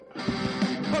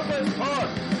Puncture's Pod!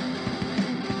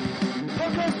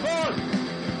 Puncture's Pod!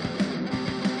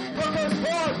 Puncture's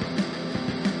Pod!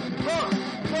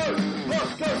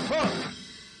 Puncture's Pod!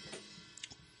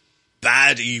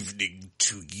 Bad evening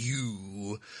to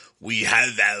you. We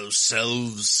have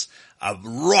ourselves a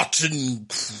rotten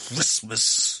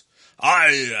Christmas.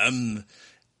 I am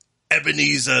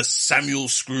Ebenezer Samuel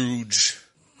Scrooge,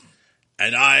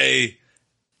 and I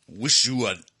wish you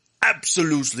an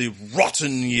absolutely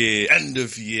rotten year, end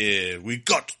of year. We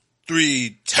got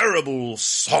 3 terrible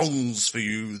songs for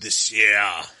you this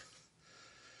year.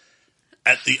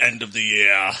 At the end of the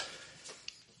year.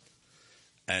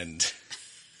 And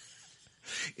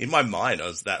in my mind,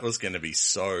 that was going to be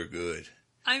so good.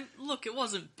 Look, it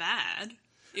wasn't bad.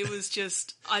 It was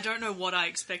just, I don't know what I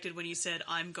expected when you said,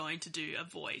 I'm going to do a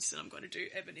voice and I'm going to do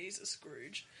Ebenezer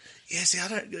Scrooge. Yeah, see, I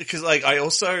don't, because like,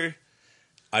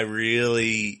 I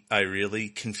really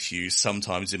confuse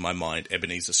sometimes in my mind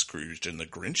Ebenezer Scrooge and the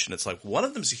Grinch, and it's like one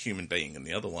of them's a human being and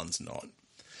the other one's not.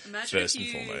 Imagine first if and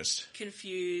you foremost.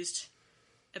 confused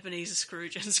Ebenezer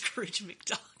Scrooge and Scrooge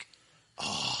McDuck.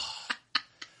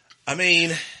 I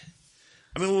mean,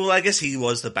 well, I guess he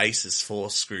was the basis for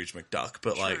Scrooge McDuck,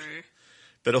 but True. like,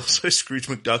 but also Scrooge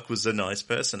McDuck was a nice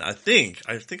person. I think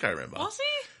I remember. Was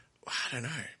he? I don't know.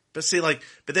 But see, like,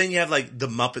 but then you have like the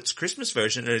Muppets Christmas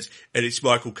version, and it's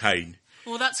Michael Caine.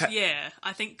 Well, yeah.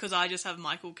 I think because I just have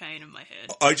Michael Caine in my head.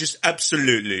 I just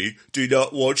absolutely do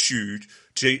not want you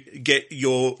to get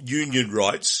your union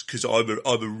rights because I'm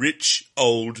a rich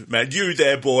old man. You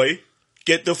there, boy?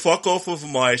 Get the fuck off of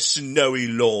my snowy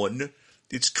lawn.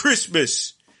 It's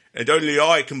Christmas, and only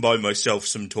I can buy myself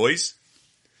some toys.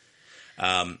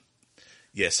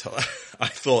 Yes, I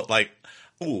thought like,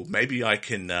 oh, maybe I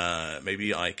can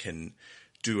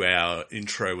do our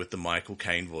intro with the Michael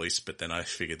Caine voice, but then I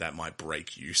figured that might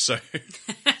break you. So,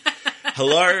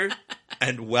 hello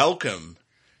and welcome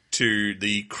to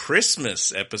the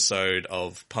Christmas episode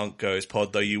of Punk Goes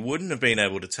Pod, though you wouldn't have been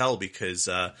able to tell because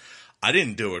I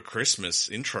didn't do a Christmas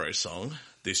intro song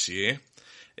this year.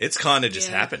 It's kind of just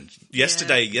happened.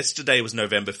 Yesterday was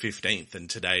November 15th, and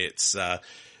today it's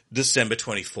December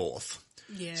 24th.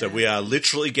 Yeah. So we are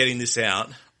literally getting this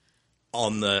out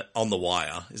on the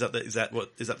wire. Is that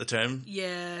the term?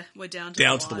 Yeah, we're down to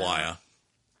the wire.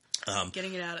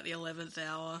 Getting it out at the 11th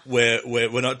hour.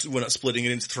 We're not splitting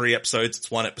it into 3 episodes. It's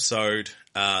 1 episode.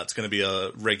 It's going to be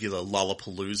a regular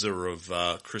Lollapalooza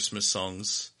of Christmas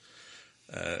songs.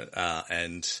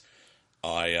 And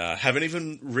I haven't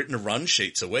even written a run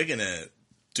sheet, so we're going to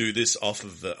do this off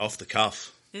the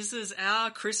cuff. This is our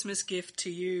Christmas gift to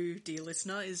you, dear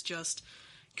listener, is just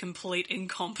complete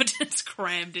incompetence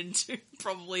crammed into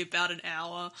probably about an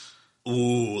hour.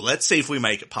 Ooh, let's see if we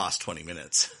make it past 20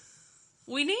 minutes.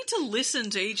 We need to listen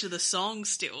to each of the songs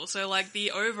still, so like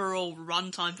the overall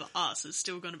runtime for us is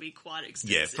still going to be quite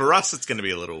extensive. Yeah, for us it's going to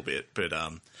be a little bit, but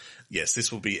yes,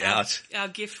 this will be out. Our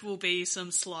gift will be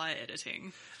some sly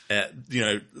editing.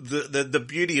 The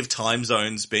beauty of time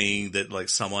zones being that like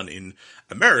someone in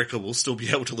America will still be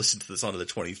able to listen to this on the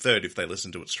 23rd if they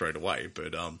listen to it straight away.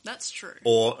 But that's true.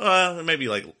 Or maybe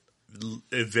like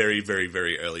a very, very,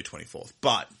 very early 24th.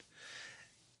 But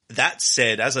that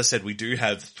said, as I said, we do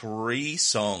have 3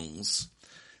 songs.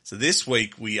 So this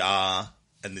week and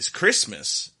this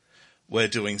Christmas, we're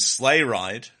doing Sleigh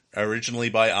Ride, originally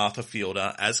by Arthur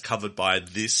Fielder, as covered by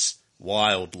This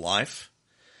Wild Life.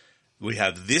 We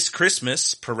have This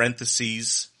Christmas,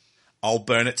 parentheses, I'll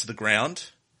Burn It to the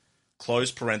Ground,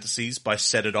 close parentheses, by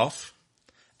Set It Off,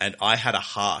 and I Had a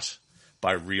Heart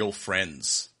by Real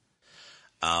Friends.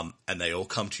 And they all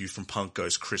come to you from Punk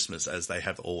Goes Christmas, as they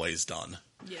have always done.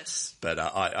 Yes. But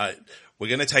we're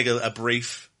going to take a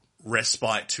brief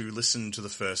respite to listen to the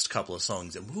first couple of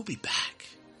songs, and we'll be back.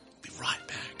 We'll be right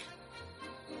back.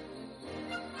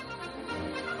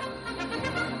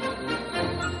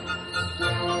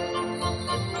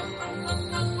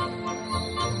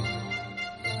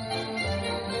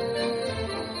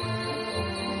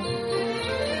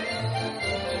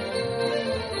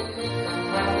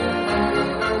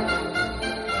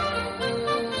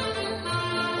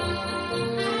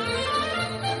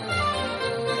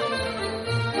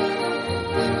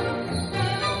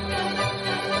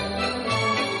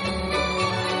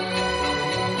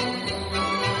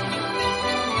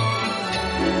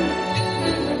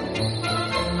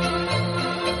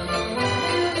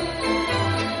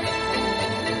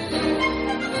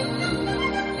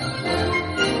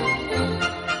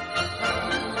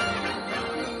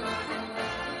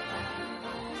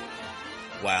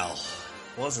 Wow,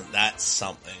 wasn't that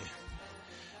something?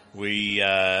 We,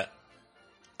 as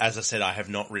I said, I have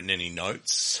not written any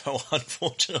notes, so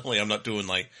unfortunately I'm not doing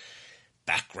like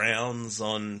backgrounds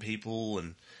on people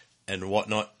and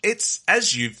whatnot. It's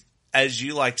as you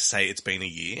like to say, it's been a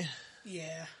year.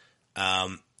 Yeah.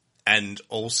 And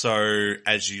also,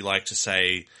 as you like to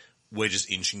say, we're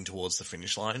just inching towards the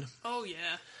finish line. Oh,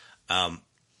 yeah.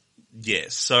 Yeah,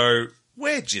 so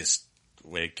we're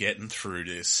getting through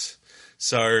this.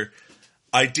 So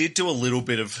I did do a little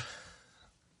bit of,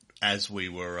 as we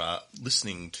were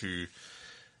listening to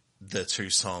the two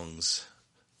songs,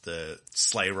 the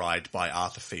Sleigh Ride by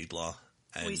Arthur Fiedler.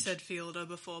 And We said Fielder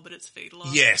before, but it's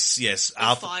Fiedler. yes.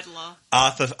 Fiedler.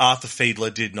 Arthur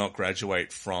Fiedler did not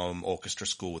graduate from orchestra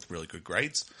school with really good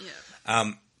grades.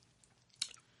 Yeah.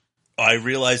 I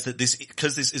realised that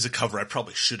because this is a cover, I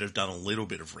probably should have done a little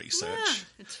bit of research. Yeah,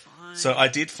 it's fine. So I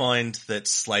did find that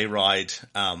Sleigh Ride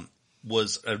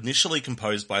was initially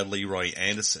composed by Leroy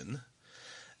Anderson,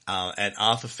 and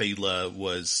Arthur Fiedler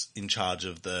was in charge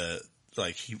of the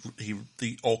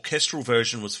orchestral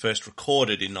version was first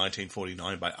recorded in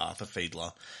 1949 by Arthur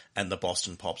Fiedler and the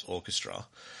Boston Pops Orchestra.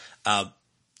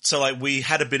 So we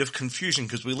had a bit of confusion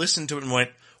because we listened to it and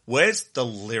went, "Where's the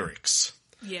lyrics?"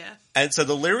 Yeah. And so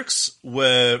the lyrics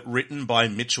were written by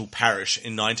Mitchell Parish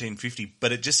in 1950,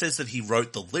 but it just says that he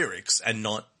wrote the lyrics and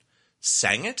not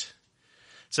sang it.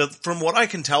 So from what I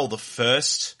can tell, the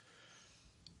first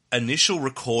initial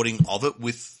recording of it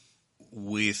with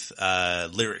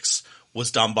lyrics was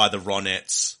done by the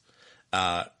Ronettes,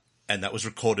 and that was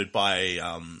recorded by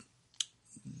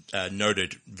a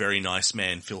noted, very nice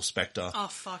man, Phil Spector. Oh,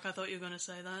 fuck, I thought you were going to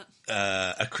say that.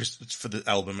 For the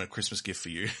album A Christmas Gift for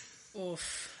You.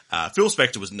 Oof. Phil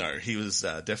Spector he was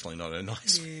definitely not a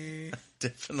nice,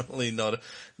 definitely not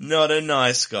a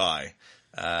nice guy.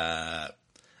 I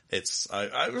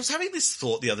was having this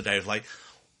thought the other day of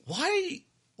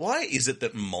why is it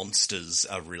that monsters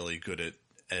are really good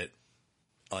at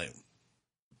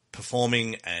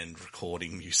performing and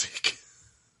recording music?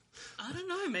 I don't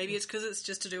know. Maybe it's because it's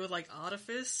just to do with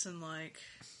artifice and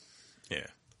yeah.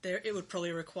 It would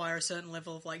probably require a certain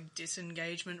level of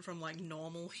disengagement from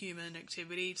normal human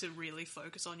activity to really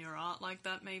focus on your art like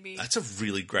that. Maybe That's a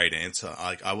really great answer.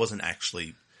 I wasn't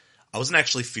actually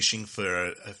fishing for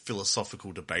a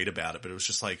philosophical debate about it, but it was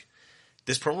just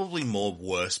there's probably more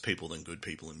worse people than good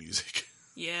people in music.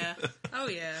 Yeah. Oh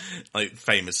yeah.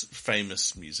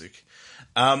 Famous music.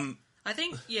 I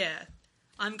think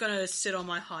I'm gonna sit on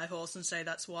my high horse and say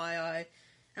that's why I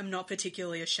am not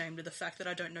particularly ashamed of the fact that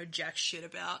I don't know jack shit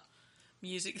about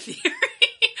music theory.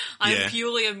 I'm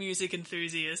purely a music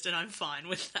enthusiast and I'm fine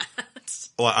with that.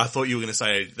 Well, I thought you were going to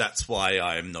say that's why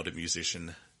I am not a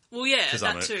musician. Well, yeah,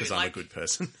 because I'm a good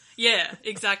person. Yeah,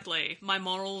 exactly. My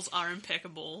morals are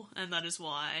impeccable, and that is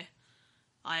why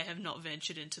I have not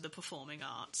ventured into the performing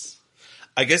arts.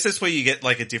 I guess that's where you get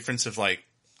a difference of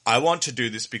I want to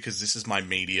do this because this is my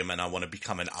medium and I want to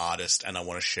become an artist and I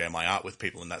want to share my art with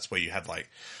people, and that's where you have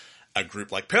a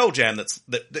group like Pearl Jam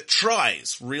that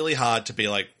tries really hard to be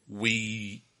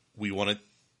we want to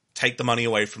take the money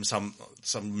away from some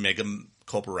mega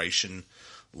corporation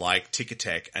like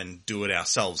Ticketek and do it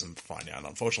ourselves, and find out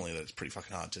unfortunately that it's pretty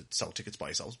fucking hard to sell tickets by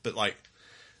yourselves, but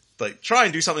try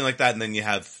and do something like that, and then you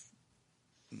have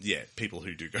people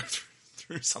who do go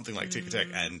through something like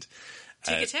Ticketek and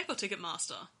Ticketek or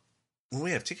Ticketmaster? Well,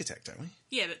 we have Ticketek, don't we?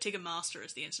 Yeah, but Ticketmaster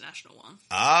is the international one.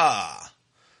 Ah.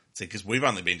 See, because we've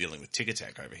only been dealing with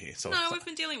Ticketek over here. So no, we've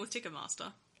been dealing with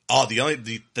Ticketmaster. Oh,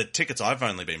 the tickets I've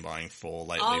only been buying for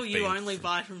lately. Oh, you only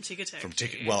buy from Ticketek. From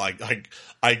Ticket. Well,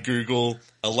 I Google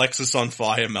Alexis on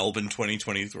Fire Melbourne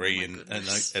 2023 and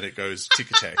it goes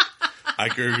Ticketek. I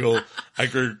Google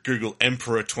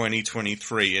Emperor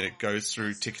 2023 and it goes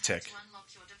through Ticketek.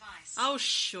 Oh,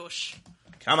 shush.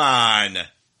 Come on. What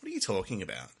are you talking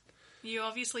about? You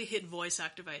obviously hit voice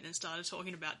activate and started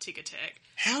talking about Ticketek.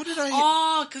 How did I?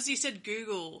 Oh, because you said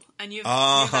Google and you've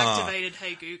activated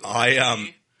Hey Google.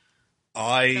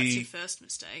 That's your first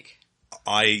mistake.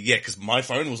 Because my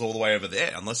phone was all the way over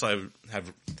there, unless I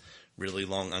have really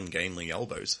long, ungainly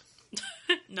elbows.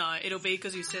 No, it'll be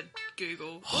because you said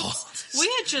Google. We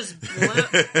are just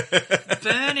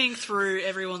burning through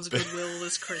everyone's goodwill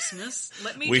this Christmas.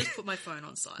 Let me just put my phone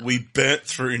on silent. We burnt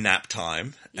through nap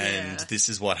time, and this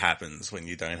is what happens when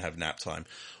you don't have nap time.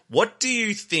 What do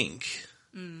you think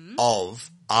of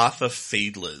Arthur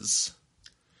Fiedler's...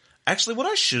 Actually, what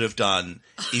I should have done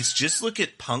is just look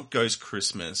at Punk Goes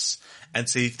Christmas and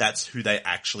see if that's who they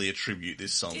actually attribute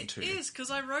this song to. It is,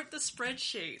 because I wrote the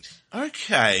spreadsheet.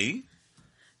 Okay.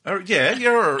 Oh, yeah,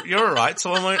 you're all right.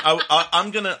 So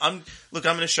I'm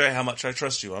gonna show you how much I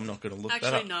trust you. I'm not gonna look that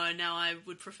up. Actually, no. Now I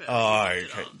would prefer. Oh,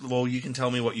 okay. Well, you can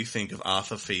tell me what you think of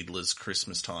Arthur Fiedler's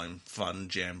Christmas Time Fun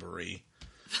Jamboree.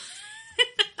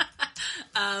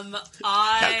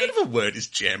 How good of a word is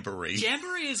jamboree?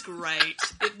 Jamboree is great.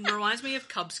 It reminds me of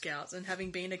Cub Scouts, and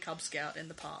having been a Cub Scout in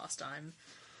the past, I'm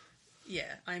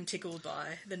tickled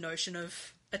by the notion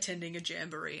of attending a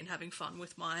jamboree and having fun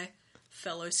with my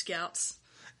fellow scouts.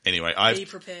 Anyway, be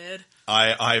prepared.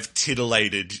 I've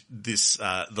titillated this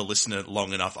the listener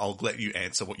long enough. I'll let you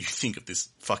answer what you think of this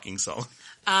fucking song.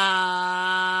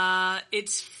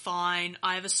 It's fine.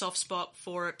 I have a soft spot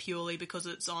for it purely because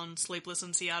it's on Sleepless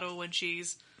in Seattle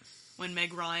when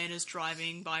Meg Ryan is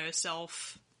driving by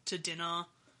herself to dinner,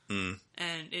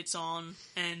 and it's on,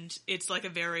 and it's like a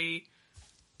very,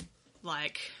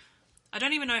 like, I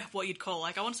don't even know what you'd call,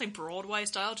 like, I want to say Broadway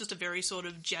style, just a very sort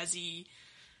of jazzy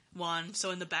one.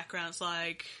 So in the background it's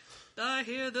like, I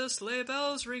hear the sleigh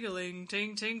bells ringling,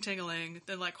 ting ting tingling.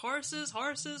 Then like horses,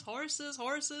 horses, horses,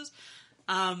 horses.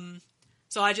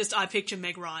 So I picture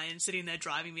Meg Ryan sitting there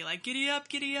driving me like, giddy up,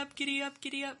 giddy up, giddy up,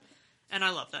 giddy up. And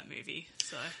I love that movie,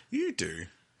 so. You do.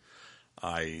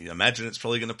 I imagine it's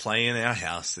probably going to play in our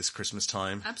house this Christmas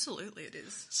time. Absolutely it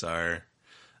is. So,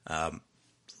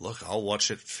 look, I'll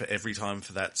watch it for every time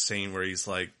for that scene where he's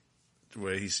like,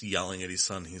 where he's yelling at his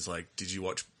son. He's like, did you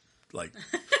watch, like,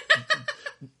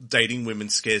 Dating Women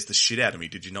Scares the Shit Out of Me.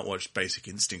 Did you not watch Basic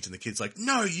Instinct? And the kid's like,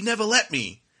 no, you never let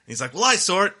me. And he's like, well, I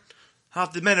saw it.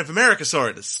 Half the men of America saw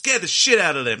it. It scared the shit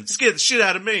out of them. It scared the shit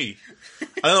out of me.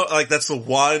 I don't like, that's the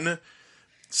one,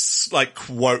 like,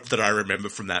 quote that I remember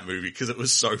from that movie because it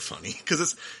was so funny.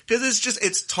 Because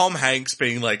it's Tom Hanks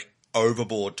being like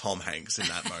overboard Tom Hanks in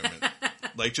that moment.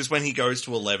 Like, just when he goes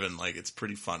to 11, like, it's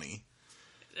pretty funny.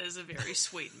 It is a very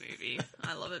sweet movie.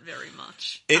 I love it very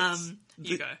much.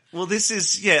 You go. Well, this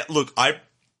is, yeah, look, I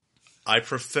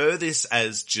prefer this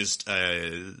as just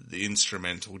the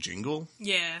instrumental jingle.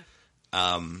 Yeah.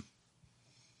 Yeah,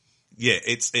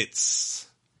 it's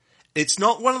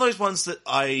not one of those ones that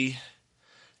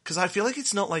because I feel like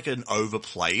it's not like an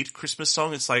overplayed Christmas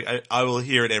song. It's like, I will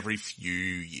hear it every few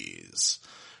years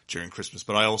during Christmas,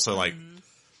 but I also like,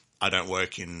 I don't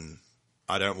work in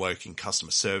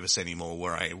customer service anymore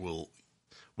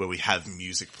where we have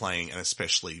music playing, and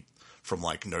especially from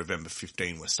like November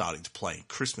 15, we're starting to play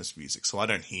Christmas music. So I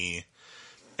don't hear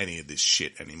any of this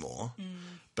shit anymore.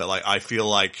 But like, I feel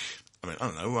like, I mean, I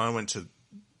don't know, I went to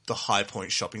the High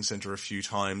Point shopping centre a few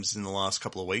times in the last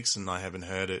couple of weeks and I haven't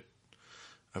heard it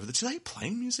over the, do they play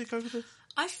music over there?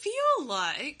 I feel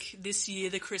like this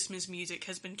year the Christmas music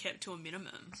has been kept to a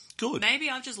minimum. Good. Maybe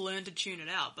I've just learned to tune it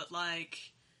out, but like,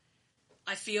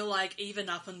 I feel like even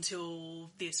up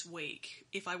until this week,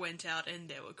 if I went out and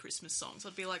there were Christmas songs,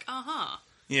 I'd be like,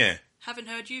 yeah. Haven't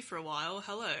heard you for a while,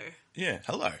 hello. Yeah,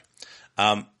 hello.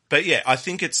 But yeah, I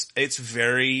think it's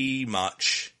very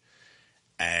much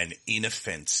an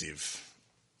inoffensive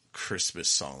Christmas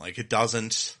song. Like, it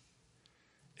doesn't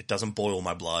boil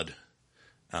my blood.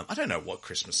 I don't know what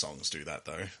Christmas songs do that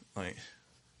though. Like,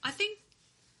 I think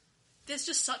there's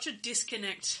just such a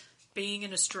disconnect being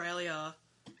in Australia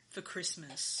for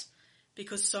Christmas,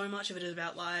 because so much of it is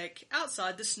about like,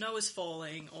 outside the snow is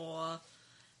falling, or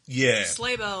yeah,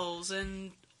 sleigh bells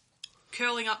and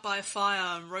curling up by a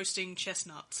fire and roasting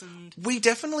chestnuts. And we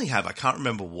definitely have, I can't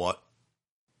remember what,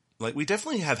 like, we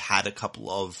definitely have had a couple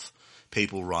of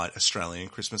people write Australian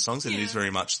Christmas songs, and it is very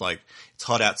much like, it's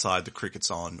hot outside, the cricket's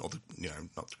on, or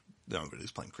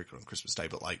nobody's playing cricket on Christmas Day,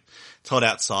 but like, it's hot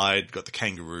outside, got the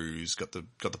kangaroos, got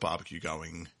the barbecue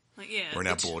going. Like, yeah, we're in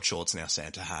our board shorts and our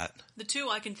Santa hat. The two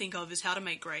I can think of is How to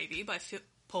Make Gravy by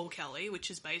Paul Kelly,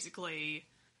 which is basically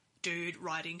dude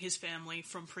writing his family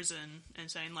from prison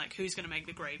and saying like, who's going to make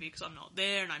the gravy because I'm not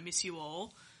there and I miss you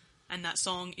all. And that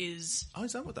song is... Oh,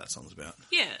 is that what that song's about?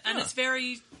 Yeah, and it's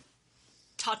very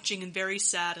touching and very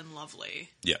sad and lovely.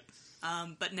 Yeah.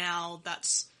 But now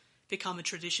that's become a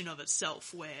tradition of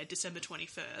itself where December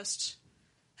 21st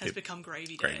has become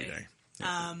Gravy Day. Gravy Day. Yep.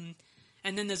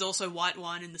 And then there's also White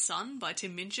Wine in the Sun by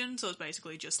Tim Minchin, so it's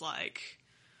basically just like,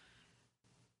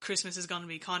 Christmas is going to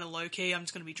be kind of low-key, I'm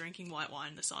just going to be drinking white wine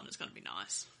in the sun, it's going to be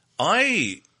nice.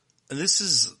 This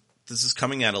is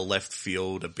coming out of left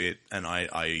field a bit, and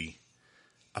I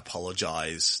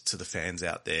apologise to the fans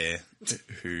out there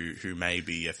who may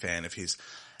be a fan of his.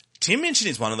 Tim Minchin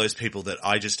is one of those people that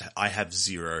I have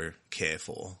zero care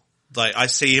for. Like, I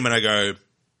see him and I go,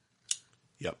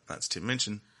 yep, that's Tim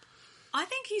Minchin. I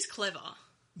think he's clever.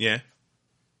 Yeah.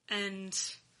 And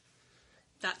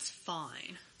that's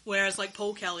fine. Whereas, like,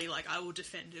 Paul Kelly, like, I will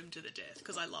defend him to the death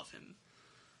because I love him.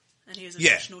 And he is a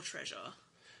national treasure.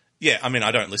 Yeah, I mean,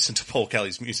 I don't listen to Paul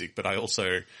Kelly's music, but I like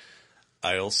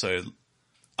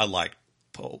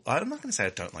Paul. I'm not going to say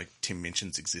I don't like Tim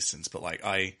Minchin's existence, but like,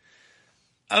 I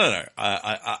don't know.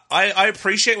 I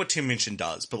appreciate what Tim Minchin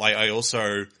does, but like, I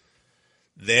also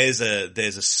there's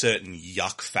a certain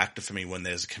yuck factor for me when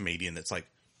there's a comedian that's like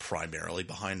primarily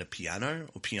behind a piano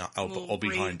or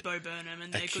behind Bo Burnham and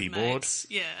a they're good keyboard. mates.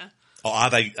 Yeah. Or are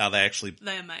they actually?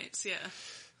 They are mates, yeah.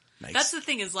 Makes, That's the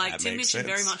thing is, like, that Tim makes Minchin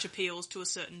very sense. much appeals to a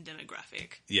certain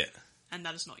demographic. Yeah. And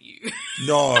that is not you.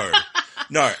 No,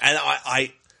 and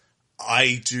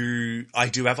I do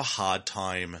have a hard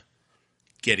time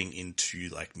getting into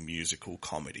like musical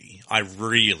comedy. I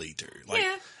really do. Like,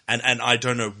 Yeah. And I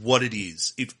don't know what it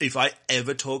is. If I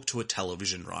ever talk to a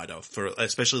television writer,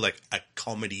 especially like a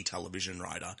comedy television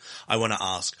writer, I want to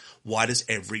ask, why does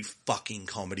every fucking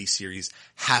comedy series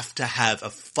have to have a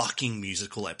fucking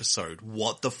musical episode?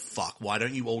 What the fuck? Why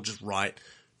don't you all just write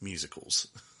musicals?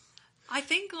 I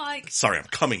think, like... Sorry, I'm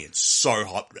coming in so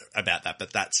hot about that,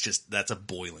 but that's a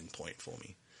boiling point for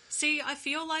me. See, I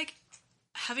feel like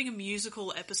having a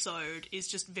musical episode is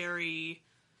just very...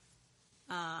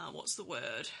 what's the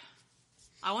word?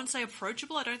 I won't say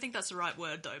approachable. I don't think that's the right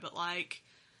word, though. But, like,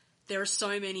 there are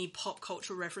so many pop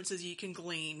culture references you can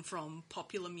glean from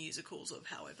popular musicals of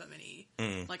however many,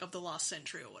 like, of the last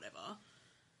century or whatever.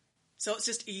 So it's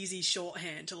just easy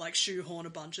shorthand to, like, shoehorn a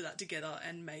bunch of that together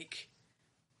and make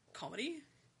comedy.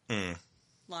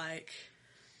 Like,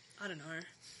 I don't know.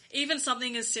 Even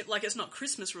something as like, it's not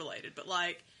Christmas related, but,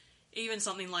 like, even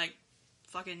something like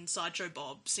fucking Sideshow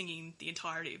Bob singing the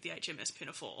entirety of the HMS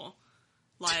Pinafore.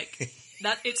 Like,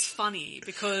 that, it's funny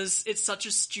because it's such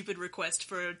a stupid request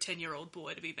for a 10-year-old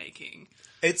boy to be making.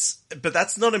 But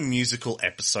that's not a musical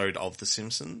episode of The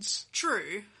Simpsons.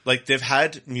 True. Like, they've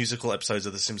had musical episodes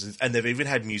of The Simpsons, and they've even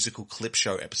had musical clip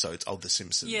show episodes of The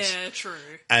Simpsons. Yeah, true.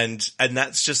 And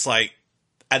that's just like,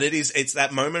 and it's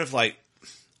that moment of like,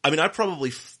 I mean, I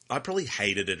probably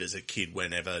hated it as a kid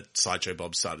whenever Sideshow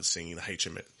Bob started singing the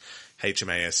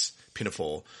HMAS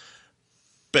Pinafore.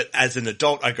 But as an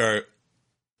adult, I go,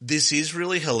 this is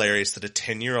really hilarious that a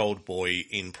 10-year-old boy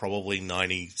in probably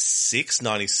 96,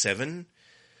 97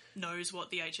 knows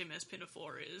what the HMS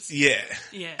Pinafore is. Yeah.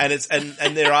 Yeah. And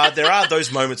and there are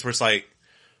those moments where it's like,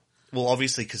 well,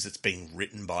 obviously because it's being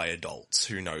written by adults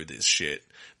who know this shit.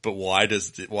 But why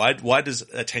does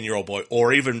a 10-year-old boy,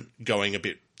 or even going a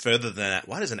bit further than that,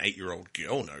 why does an 8-year-old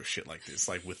girl know shit like this,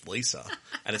 like with Lisa?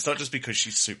 And it's not just because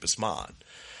she's super smart.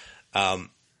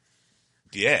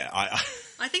 Yeah,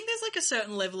 I think there's like a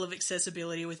certain level of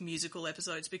accessibility with musical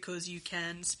episodes because you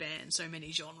can span so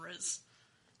many genres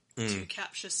to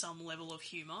capture some level of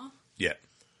humour. Yeah.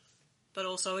 But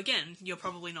also, again, you're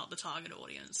probably not the target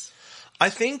audience. I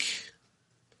think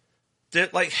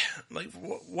that like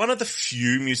one of the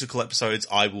few musical episodes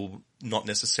I will not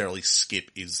necessarily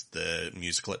skip is the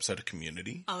musical episode of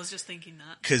Community. I was just thinking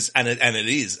that. 'Cause, and it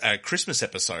is a Christmas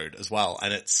episode as well.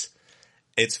 And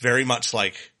it's very much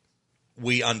like,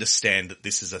 we understand that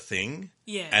this is a thing.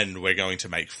 Yeah. And we're going to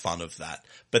make fun of that.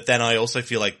 But then I also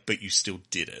feel like, but you still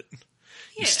did it.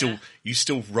 Yeah. You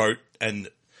still wrote and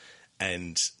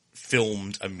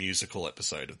filmed a musical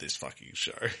episode of this fucking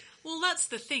show. Well, that's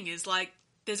the thing is, like,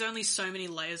 there's only so many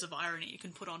layers of irony you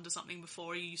can put onto something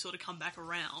before you sort of come back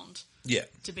around Yeah.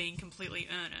 to being completely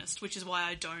earnest, which is why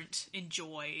I don't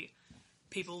enjoy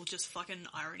people just fucking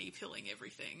irony pilling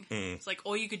everything. It's like,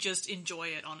 or you could just enjoy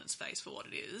it on its face for what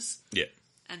it is. Yeah.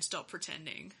 And stop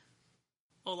pretending.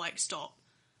 Or, like, stop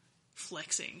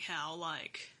flexing how,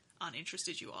 like,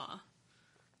 uninterested you are.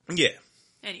 Yeah.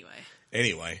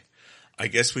 Anyway, I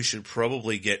guess we should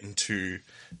probably get into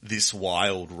this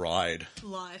wild ride.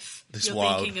 life. This You're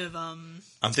wild- thinking of, I'm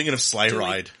thinking of Sleigh Dewey-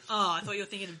 Ride. Oh, I thought you were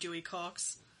thinking of Dewey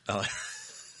Cox. Oh.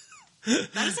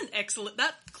 That is an excellent...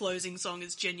 That closing song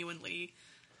is genuinely,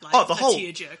 like, Oh, the a whole-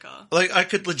 tearjerker. Like, I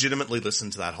could legitimately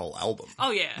listen to that whole album.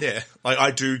 Oh, yeah. Yeah. Like,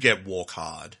 I do get Walk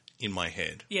Hard in my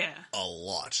head. Yeah. A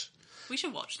lot. We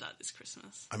should watch that this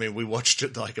Christmas. I mean, we watched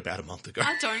it, like, about a month ago.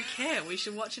 I don't care. We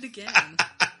should watch it again.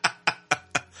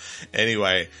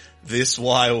 Anyway, This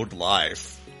Wild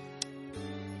Life.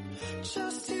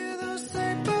 Just hear those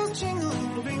sleigh bells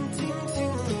jingling, ring, ting,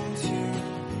 tingling too.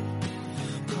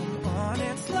 Come on,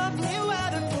 it's lovely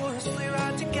weather for a sleigh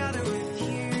ride together with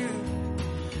you.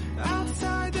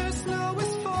 Outside the snow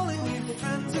is falling, your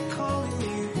friends are calling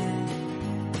you.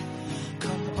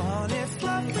 Come on, it's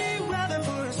lovely weather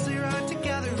for a sleigh ride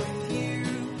together with you.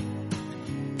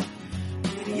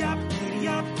 Giddy up, giddy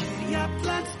up, giddy up,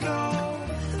 let's go.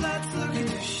 Let's look at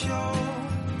the show.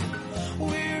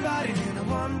 We're riding in a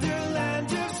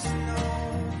wonderland of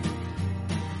snow.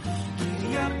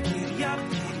 Giddy up,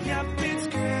 it's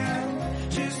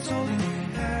grand. Just holding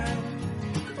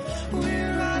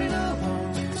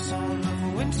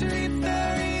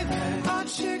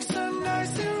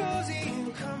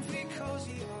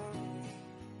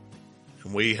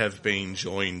we have been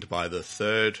joined by the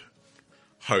third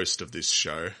host of this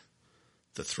show,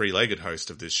 the three-legged host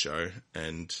of this show,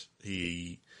 and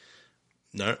I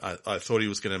thought he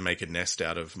was going to make a nest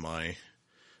out of my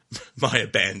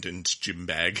abandoned gym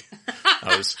bag.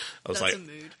 I was like, a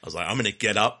mood. I'm going to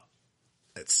get up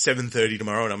at 7:30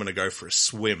 tomorrow and I'm going to go for a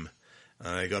swim. And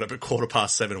I got up at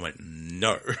 7:15 and went,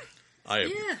 no, I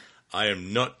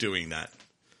am not doing that.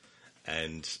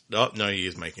 And no, he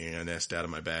is making a nest out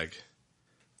of my bag.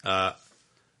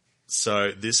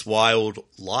 So this wild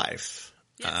life,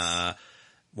 Yes.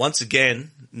 Once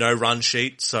again, no run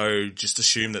sheet. So just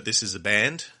assume that this is a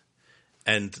band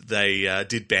and they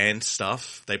did band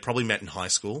stuff. They probably met in high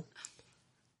school.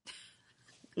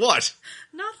 What?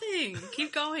 Nothing.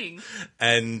 Keep going.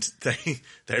 And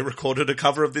they recorded a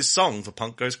cover of this song for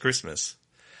Punk Goes Christmas.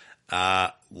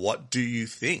 What do you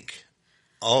think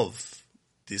of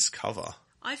this cover?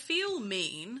 I feel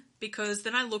mean because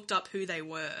then I looked up who they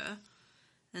were.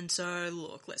 And so,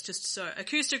 look,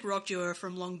 acoustic rock duo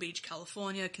from Long Beach,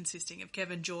 California, consisting of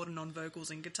Kevin Jordan on vocals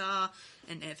and guitar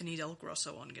and Anthony Del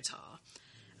Grosso on guitar.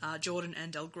 Jordan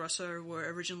and Del Grosso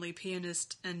were originally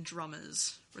pianists and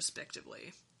drummers,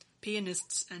 respectively.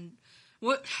 Pianists and...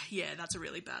 what? Yeah, that's a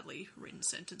really badly written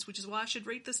sentence, which is why I should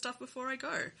read this stuff before I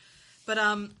go. But,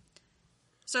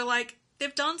 so, like,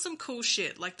 they've done some cool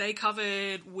shit. Like, they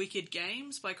covered Wicked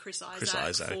Games by Chris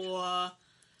Isaac. For...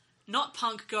 not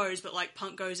Punk Goes, but like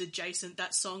Punk Goes adjacent,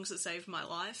 that Songs That Saved My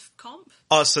Life comp.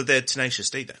 Oh, so they're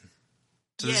Tenacious D then.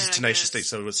 So this Yeah, is Tenacious I D. guess.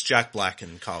 So it's Jack Black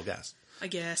and Kyle Gass. I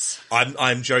guess.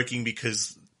 I'm joking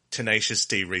because Tenacious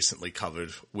D recently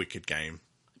covered Wicked Game.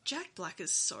 Jack Black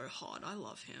is so hot. I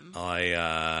love him.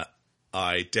 I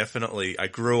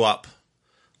grew up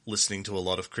listening to a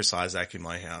lot of Chris Isaac in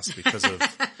my house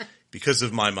because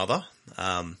of my mother.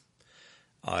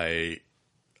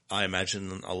 I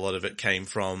imagine a lot of it came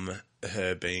from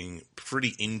her being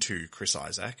pretty into Chris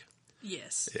Isaac.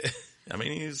 Yes. I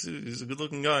mean, he's a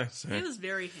good-looking guy. So. He was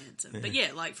very handsome. But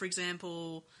yeah, like, for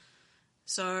example...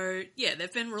 So, yeah,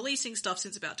 they've been releasing stuff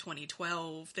since about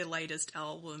 2012. Their latest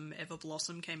album, Ever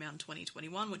Blossom, came out in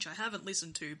 2021, which I haven't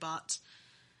listened to, but...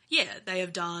 yeah, they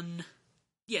have done...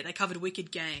 yeah, they covered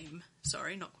Wicked Game.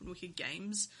 Sorry, not Wicked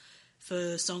Games.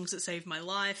 For Songs That Saved My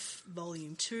Life,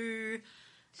 Volume 2...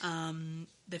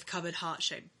 they've covered Heart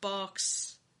Shaped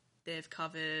Box. They've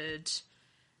covered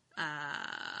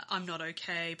I'm Not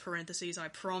Okay, parentheses, I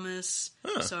Promise.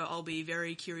 Huh. So I'll be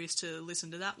very curious to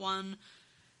listen to that one.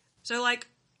 So, like,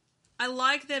 I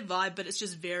like their vibe, but it's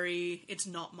just it's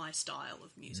not my style of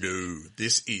music. No,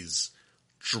 this is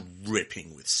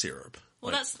dripping with syrup.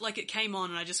 Well, that's, like, it came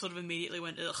on and I just sort of immediately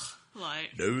went, ugh,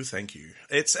 like... No, thank you.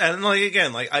 And, like,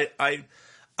 again, like,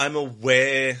 I'm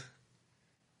aware,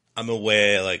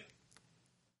 like,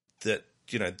 that,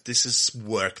 you know, this is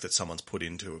work that someone's put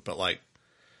into it, but, like,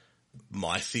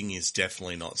 my thing is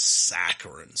definitely not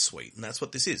saccharine sweet, and that's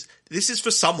what this is. This is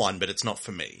for someone, but it's not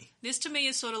for me. This, to me,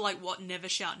 is sort of like what Never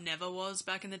Shout Never was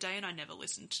back in the day, and I never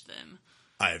listened to them.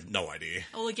 I have no idea.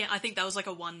 Well, again, I think that was like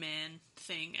a one-man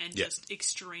thing, and Yeah. just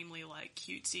extremely, like,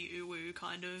 cutesy, ooh-woo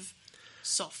kind of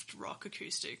soft rock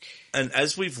acoustic. And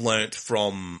as we've learnt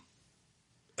from,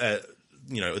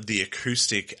 you know, the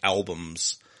acoustic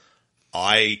albums,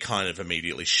 I kind of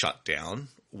immediately shut down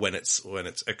when it's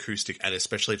acoustic, and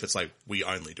especially if it's like, we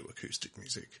only do acoustic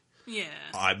music. Yeah.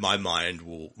 My mind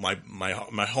will,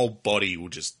 my whole body will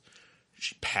just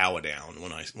power down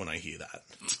when I hear that.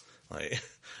 Like,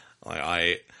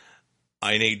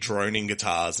 I need droning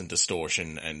guitars and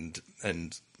distortion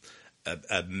and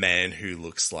a man who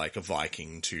looks like a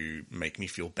Viking to make me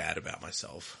feel bad about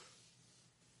myself.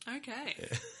 Okay.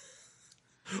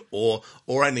 Or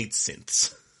I need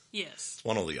synths. Yes.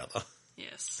 One or the other.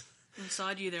 Yes.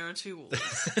 Inside you there are two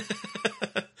walls.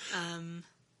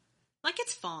 Like,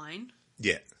 it's fine.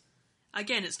 Yeah.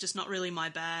 Again, it's just not really my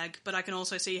bag, but I can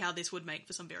also see how this would make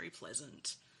for some very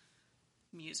pleasant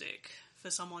music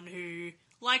for someone who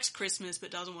likes Christmas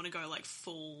but doesn't want to go, like,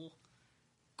 full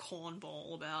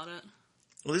cornball about it.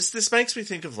 Well, this makes me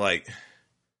think of, like,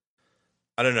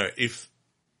 I don't know if,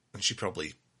 and she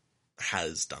probably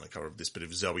has done a cover of this, but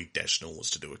if Zoe Deschanel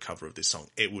was to do a cover of this song,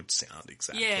 it would sound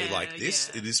exactly like this.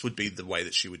 Yeah. This would be the way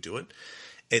that she would do it.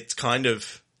 It's kind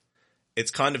of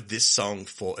this song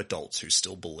for adults who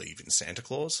still believe in Santa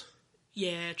Claus.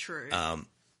 Yeah, true. And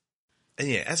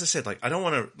yeah, as I said, like, I don't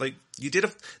want to, like,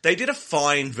 they did a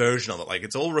fine version of it. Like,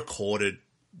 it's all recorded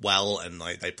well, and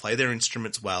like, they play their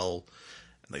instruments well,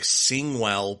 and they sing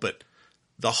well, but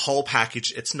the whole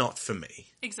package, it's not for me.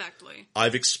 Exactly.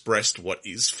 I've expressed what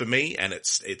is for me, and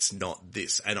it's not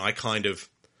this. And I kind of,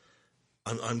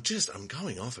 I'm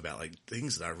going off about like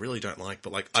things that I really don't like,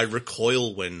 but like I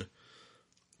recoil when,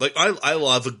 like I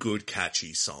love a good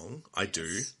catchy song. I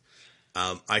do.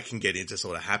 I can get into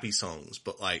sort of happy songs,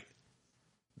 but like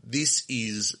this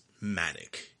is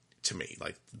manic to me.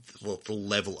 Like the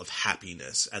level of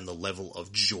happiness and the level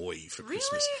of joy for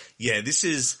Christmas. Yeah, this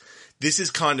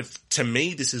is kind of, to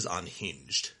me, this is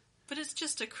unhinged. But it's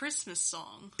just a Christmas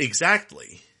song.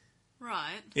 Exactly.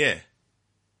 Right. Yeah.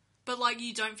 But, like,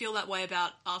 you don't feel that way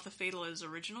about Arthur Fiedler's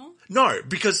original? No,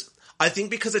 because I think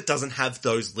because it doesn't have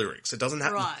those lyrics. It doesn't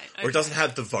have, Right, or it okay. doesn't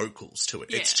have the vocals to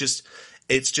it. Yeah.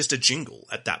 It's just a jingle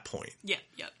at that point. Yep,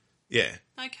 yep. Yeah.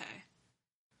 Okay.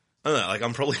 I don't know, like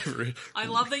I'm probably... I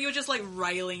love that you're just, like,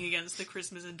 railing against the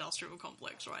Christmas industrial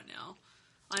complex right now.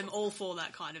 I'm all for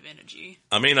that kind of energy.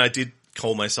 I mean, I did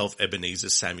call myself Ebenezer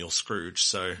Samuel Scrooge,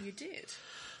 so, You did.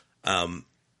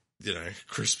 you know,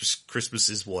 Christmas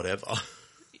is whatever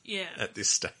Yeah. at this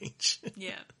stage.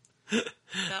 Yeah.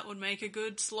 That would make a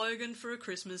good slogan for a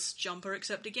Christmas jumper,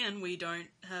 except again, we don't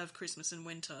have Christmas in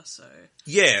winter, so...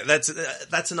 Yeah,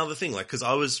 that's another thing, like, because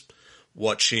I was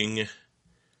watching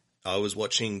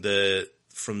the,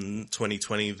 from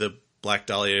 2020, the Black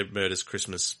Dahlia Murders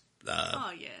Christmas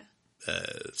oh, yeah.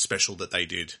 special that they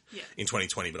did Yeah. in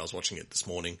 2020, but I was watching it this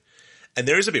morning. And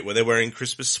there is a bit where they're wearing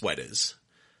Christmas sweaters.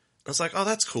 I was like, oh,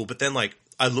 that's cool. But then, like,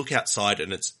 I look outside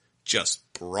and it's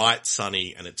just bright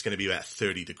sunny and it's going to be about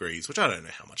 30 degrees, which I don't know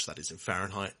how much that is in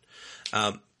Fahrenheit.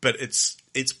 But it's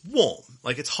warm.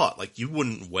 Like, it's hot. Like, you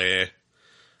wouldn't wear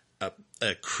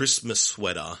a Christmas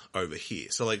sweater over here.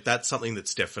 So, like, that's something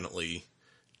that's definitely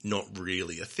not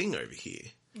really a thing over here.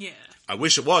 Yeah. I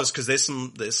wish it was, because there's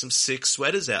some sick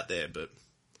sweaters out there, but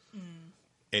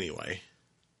anyway,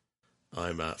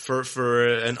 I'm for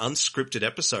an unscripted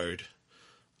episode,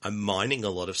 I'm mining a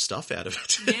lot of stuff out of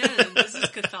it. Yeah, this is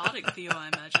cathartic for you, I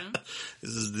imagine.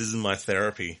 This is my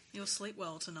therapy. You'll sleep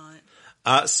well tonight.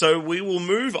 So we will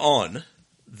move on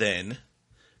then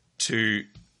to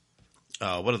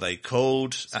what are they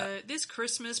called? So this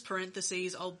Christmas,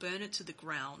 parentheses, I'll burn it to the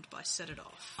ground by Set It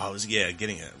Off. I was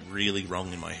getting it really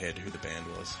wrong in my head who the band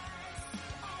was.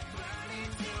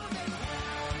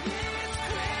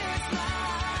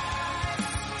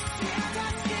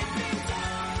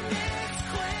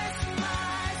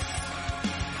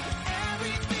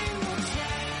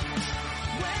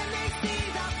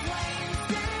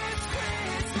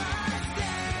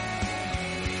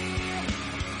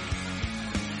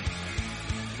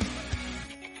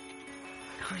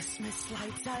 Christmas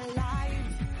lights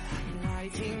alive,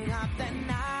 lighting up the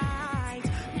night.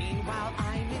 Meanwhile,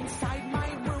 I'm inside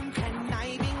my room,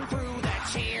 conniving through the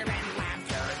cheer and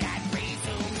laughter that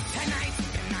resumes.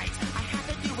 Tonight, I have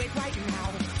to do it right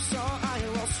now. So I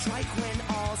will strike when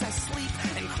all's asleep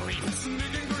and creep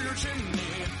sneaking through your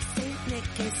chimney. Saint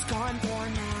Nick is gone for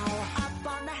now.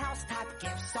 Up on the housetop,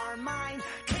 gifts are mine.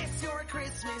 Kiss your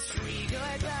Christmas tree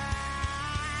goodbye.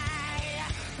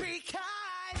 Because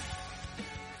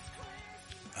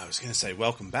I was going to say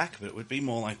welcome back, but it would be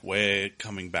more like we're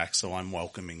coming back, so I'm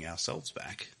welcoming ourselves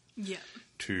back Yeah.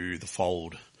 to the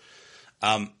fold.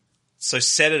 So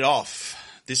Set It Off.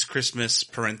 This Christmas,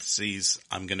 parentheses,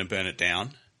 I'm going to burn it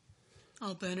down.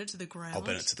 I'll burn it to the ground. I'll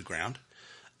burn it to the ground.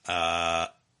 I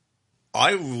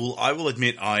will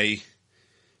admit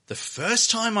the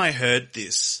first time I heard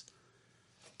this,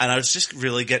 and I was just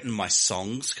really getting my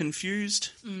songs confused.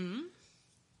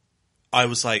 I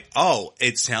was like, oh,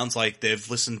 it sounds like they've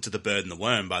listened to The Bird and the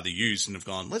Worm by The Used and have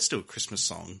gone, let's do a Christmas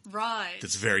song Right.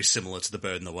 that's very similar to The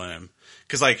Bird and the Worm.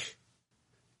 Because, like,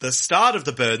 the start of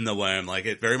The Bird and the Worm, like,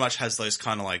 it very much has those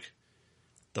kind of, like,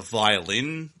 the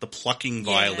violin, the plucking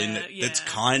violin that's yeah.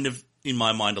 kind of, in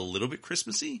my mind, a little bit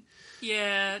Christmassy.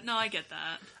 Yeah, no, I get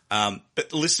that.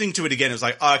 But listening to it again, it was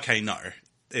like, oh, okay, no,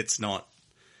 it's not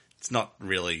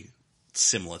really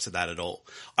similar to that at all.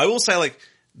 I will say, like,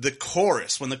 the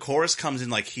chorus, when the chorus comes in,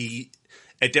 like, it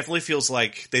definitely feels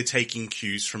like they're taking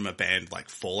cues from a band like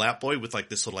Fall Out Boy with, like,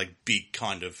 this sort of, like, big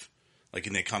kind of, like,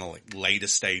 in their kind of, like, later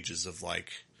stages of,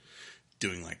 like,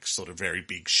 doing, like, sort of very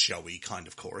big, showy kind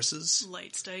of choruses.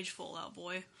 Late stage Fallout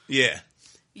Boy. Yeah.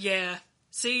 Yeah.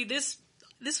 See, this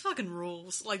fucking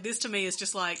rules. Like, this to me is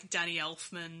just like Danny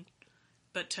Elfman,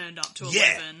 but turned up to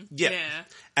 11. Yeah. Yeah.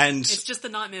 And It's just the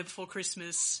Nightmare Before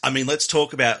Christmas. I mean, let's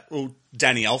talk about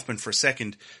Danny Elfman for a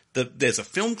second. There's a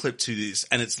film clip to this,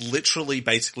 and it's literally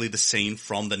basically the scene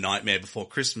from The Nightmare Before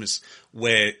Christmas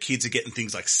where kids are getting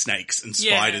things like snakes and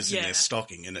spiders in Yeah. their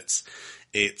stocking, and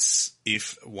it's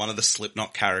if one of the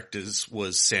Slipknot characters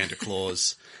was Santa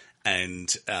Claus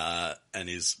and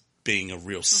is being a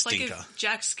real It's like stinker. if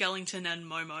Jack Skellington and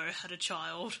Momo had a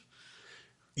child.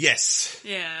 Yes.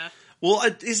 Yeah. Well,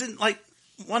 isn't like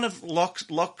one of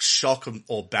Lock, Shock,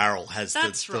 or Barrel has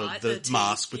That's the right, the the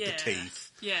mask teeth, with yeah. the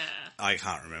teeth. Yeah. I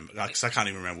can't remember because I can't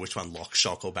even remember which one Lock,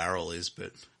 Shock, or Barrel is.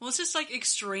 But Well, it's just like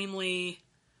extremely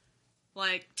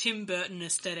like Tim Burton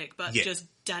aesthetic, but Yeah. just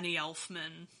Danny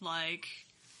Elfman. Like,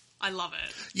 I love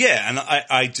it. yeah, and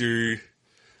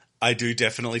I do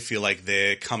definitely feel like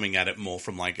they're coming at it more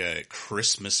from like a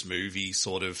Christmas movie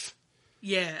sort of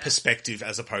Yeah. perspective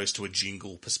as opposed to a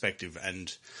jingle perspective,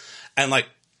 and like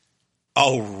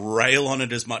I'll rail on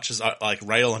it as much as I like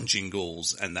rail on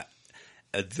jingles and that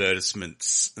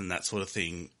advertisements and that sort of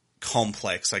thing.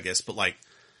 Complex, I guess, but like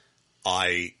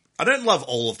I don't love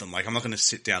all of them. Like I'm not going to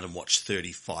sit down and watch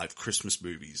 35 Christmas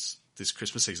movies this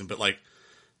Christmas season, but like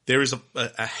there is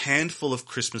a handful of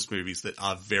Christmas movies that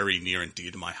are very near and dear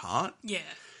to my heart, Yeah.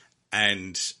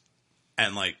 and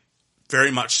like very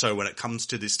much so when it comes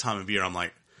to this time of year, I'm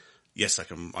like, yes, I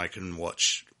can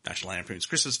watch National Lampoon's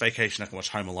Christmas Vacation. I can watch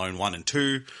Home Alone 1 and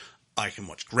 2. I can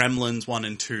watch Gremlins 1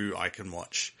 and 2. I can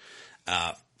watch,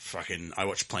 I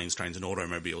watch Planes, Trains and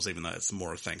Automobiles, even though it's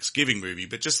more a Thanksgiving movie,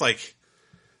 but just like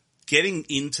getting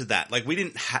into that, like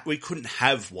we couldn't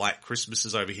have White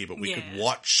Christmases over here, but we could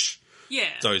watch Yeah.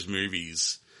 those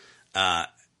movies.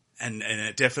 And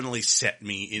it definitely set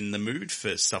me in the mood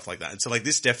for stuff like that. And so like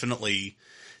this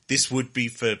would be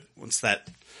for, what's that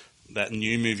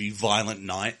new movie, Violent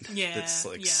Night? Yeah, That's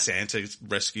like yeah. Santa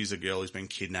rescues a girl who's been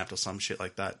kidnapped or some shit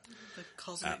like that. The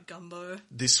Cosmic Gumbo.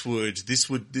 This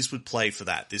would play for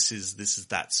that. This is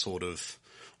that sort of,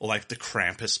 or like the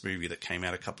Krampus movie that came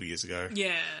out a couple of years ago.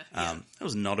 Yeah. That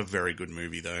was not a very good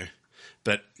movie though,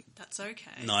 but That's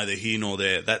okay. neither here nor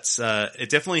there. That's, it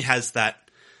definitely has that,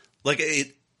 like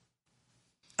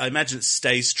I imagine it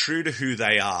stays true to who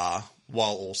they are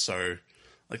while also,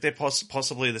 like they're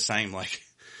possibly the same, like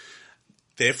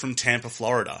they're from Tampa,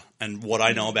 Florida, and what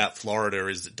I know about Florida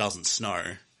is it doesn't snow.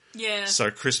 Yeah. So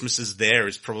Christmases there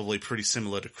is probably pretty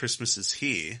similar to Christmases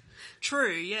here.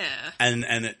 True, yeah. And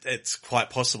it's quite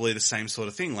possibly the same sort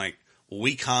of thing. Like,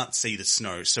 we can't see the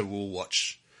snow, so we'll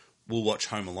watch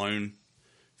Home Alone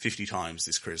 50 times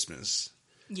this Christmas.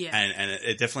 Yeah. And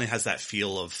it definitely has that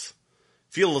feel of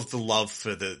the love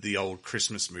for the old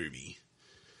Christmas movie.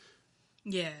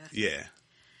 yeah. Yeah.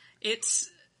 It's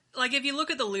like, if you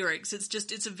look at the lyrics, it's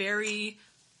this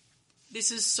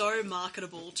is so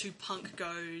marketable to punk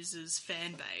goes'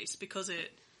 fan base because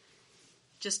it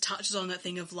just touches on that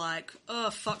thing of like,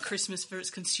 oh, fuck Christmas for its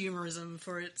consumerism,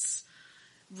 for its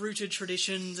rooted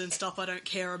traditions and stuff I don't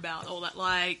care about, all that,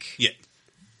 Yeah.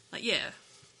 yeah.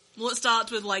 Well, it starts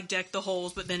with like deck the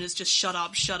halls, but then it's just shut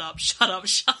up, shut up, shut up,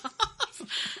 shut up.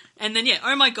 And then, yeah,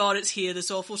 oh my god, it's here,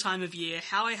 this awful time of year.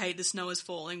 How I hate the snow is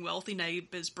falling. Wealthy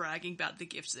neighbours bragging about the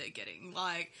gifts they're getting.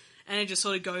 Like, and it just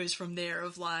sort of goes from there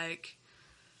of like,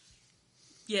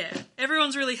 yeah,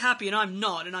 everyone's really happy and I'm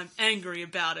not, and I'm angry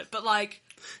about it. But like,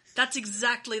 that's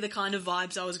exactly the kind of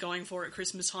vibes I was going for at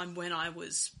Christmas time when I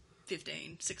was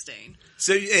 15, 16.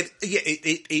 So it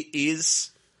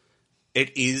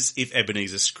is if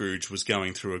Ebenezer Scrooge was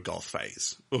going through a goth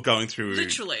phase, or going through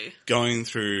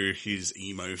his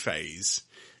emo phase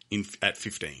at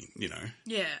 15, you know.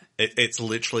 Yeah. It's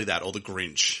literally that, or the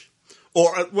Grinch,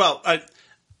 or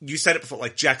you said it before,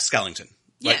 like Jack Skellington.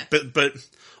 Like, Yeah. But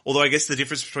although I guess the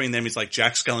difference between them is like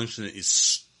Jack Skellington is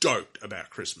stoked about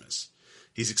Christmas.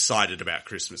 He's excited about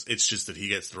Christmas. It's just that he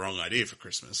gets the wrong idea for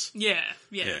Christmas. Yeah.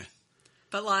 Yeah.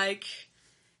 But like,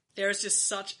 there is just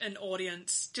such an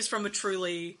audience, just from a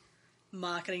truly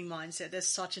marketing mindset, there's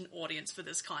such an audience for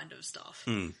this kind of stuff.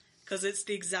 Because it's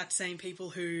the exact same people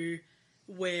who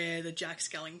wear the Jack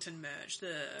Skellington merch,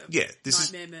 the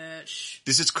Nightmare merch.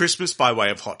 This is Christmas by way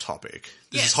of Hot Topic.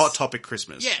 This is Hot Topic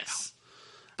Christmas. Yes.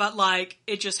 But like,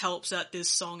 it just helps that this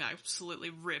song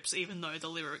absolutely rips, even though the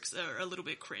lyrics are a little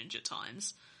bit cringe at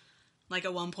times. Like,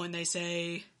 at one point they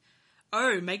say,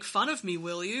 "Oh, make fun of me,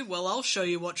 will you? Well, I'll show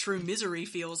you what true misery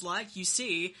feels like. You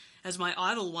see, as my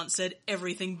idol once said,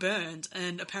 everything burns."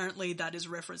 And apparently that is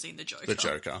referencing the Joker. The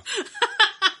Joker.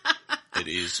 It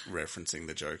is referencing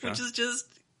the Joker. Which is just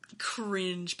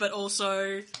cringe, but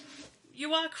also,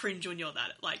 you are cringe when you're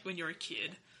when you're a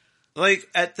kid. Like,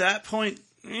 at that point,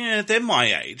 yeah, they're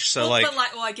my age, so Well, like... but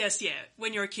I guess, yeah,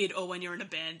 when you're a kid or when you're in a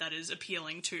band that is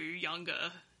appealing to younger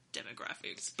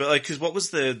demographics. But like, because what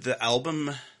was the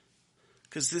album...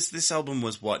 Because this album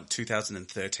was,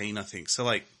 2013, I think. So,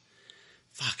 like,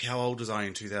 fuck, how old was I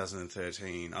in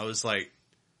 2013? I was,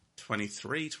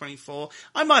 23, 24.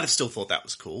 I might have still thought that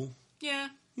was cool. Yeah.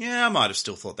 Yeah, I might have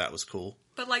still thought that was cool.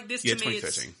 But, this Yeah, to me,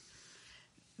 2013.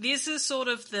 this is sort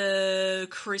of the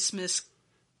Christmas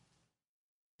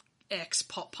X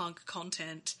pop punk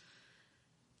content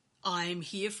I'm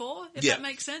here for, if Yeah. that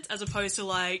makes sense, as opposed to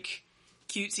like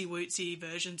cutesy wootsy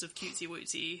versions of cutesy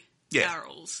wootsy Yeah.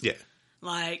 carols. Yeah.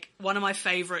 Like, one of my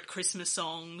favourite Christmas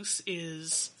songs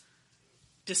is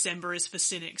December is for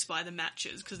Cynics by the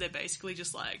Matches, because they're basically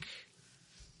just like,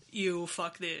 you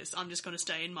fuck this, I'm just going to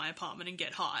stay in my apartment and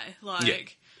get high.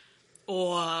 Like,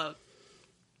 or,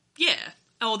 yeah.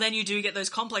 Oh, then you do get those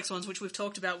complex ones, which we've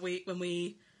talked about when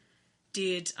we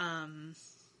did an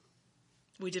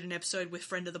episode with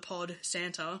friend of the pod,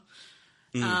 Santa.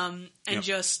 And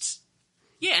just,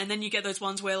 yeah, and then you get those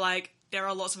ones where, like, there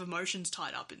are lots of emotions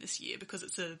tied up in this year because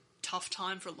it's a tough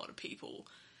time for a lot of people.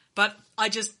 But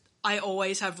I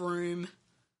always have room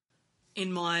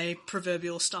in my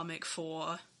proverbial stomach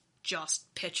for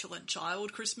just petulant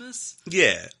child Christmas.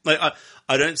 Yeah. Like,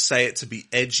 I don't say it to be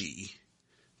edgy,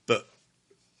 but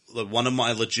one of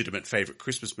my legitimate favorite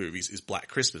Christmas movies is Black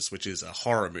Christmas, which is a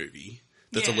horror movie.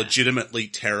 That's a Yeah. legitimately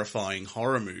terrifying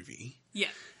horror movie. Yeah.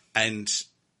 And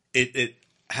it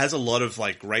has a lot of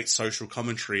like great social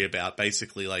commentary about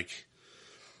basically like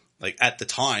at the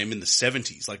time in the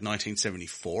 70s, like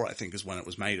 1974, I think is when it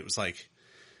was made. It was like,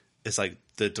 it's like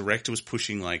the director was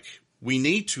pushing like, we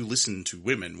need to listen to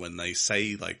women when they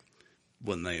say like,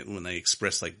 when they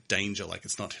express like danger, like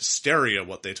it's not hysteria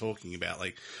what they're talking about.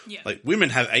 Like, Yeah. like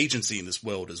women have agency in this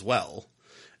world as well.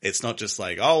 It's not just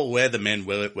like, oh, we're the men,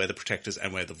 we're the protectors,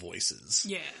 and we're the voices.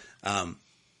 Yeah.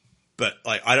 But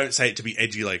like, I don't say it to be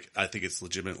edgy. Like, I think it's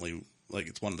legitimately like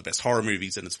it's one of the best horror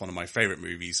movies, and it's one of my favorite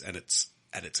movies, and it's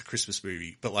a Christmas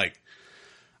movie. But like,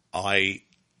 I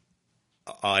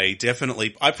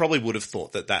probably would have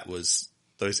thought that was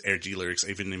those edgy lyrics,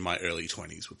 even in my early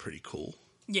 20s, were pretty cool.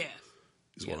 Yeah.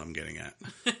 Is what I'm getting at.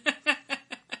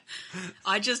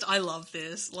 I love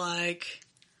this. Like,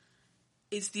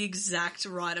 it's the exact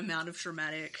right amount of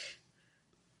dramatic.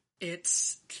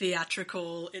 It's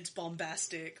theatrical. It's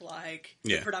bombastic. Like,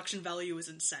 Yeah. the production value is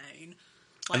insane.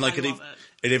 Like, And like, I love it.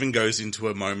 it even goes into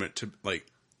a moment to like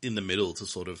in the middle to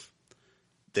sort of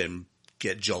then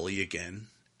get jolly again,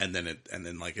 and then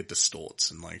it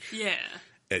distorts and like Yeah.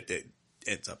 it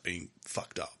ends up being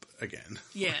fucked up again.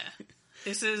 Yeah.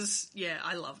 This is, yeah,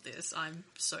 I love this. I'm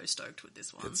so stoked with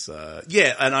this one. It's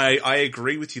yeah, and I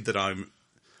agree with you that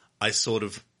I sort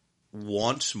of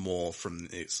want more from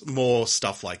this, more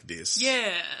stuff like this.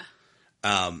 Yeah.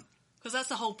 Because that's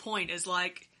the whole point, is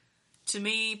like, to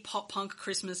me, pop punk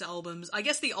Christmas albums, I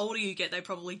guess the older you get, they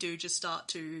probably do just start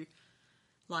to,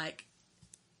 like,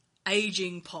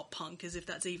 aging pop punk, as if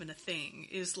that's even a thing,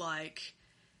 is like,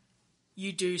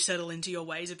 you do settle into your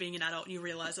ways of being an adult and you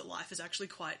realise that life is actually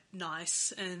quite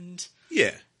nice, and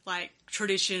Yeah. like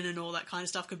tradition and all that kind of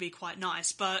stuff can be quite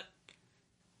nice, but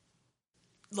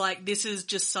like this is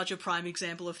just such a prime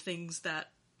example of things that,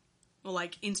 or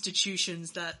like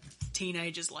institutions that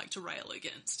teenagers like to rail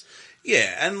against.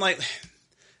 Yeah, and like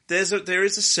there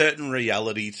is a certain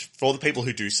reality for the people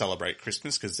who do celebrate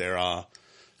Christmas, because there are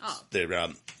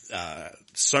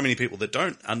so many people that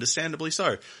don't, understandably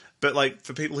so. But like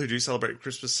for people who do celebrate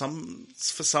Christmas,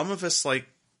 for some of us, like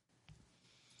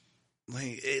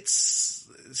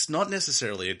it's not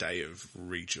necessarily a day of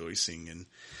rejoicing,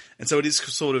 and so it is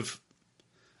sort of,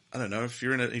 I don't know, if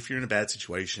you're in a bad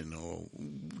situation or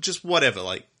just whatever,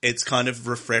 like it's kind of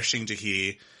refreshing to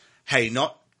hear, hey,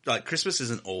 not like Christmas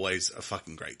isn't always a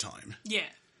fucking great time. Yeah.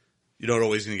 You're not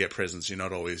always going to get presents. You're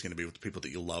not always going to be with the people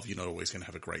that you love. You're not always going to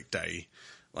have a great day.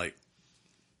 Like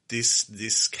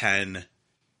this can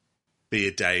be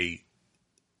a day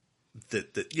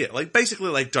that yeah, like basically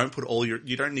like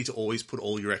you don't need to always put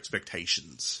all your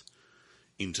expectations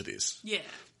into this. Yeah.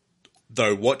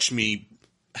 Though watch me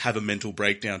have a mental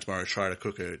breakdown tomorrow, try to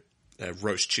cook a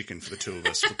roast chicken for the two of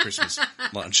us for Christmas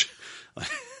lunch.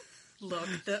 Look,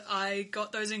 I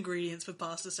got those ingredients for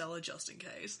pasta salad just in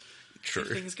case. True. If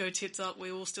things go tits up,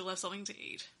 we will still have something to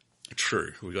eat.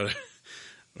 True. We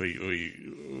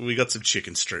got some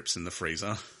chicken strips in the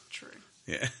freezer. True.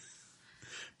 Yeah.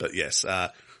 But yes,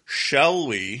 shall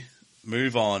we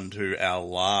move on to our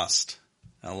last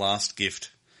gift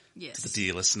Yes. to the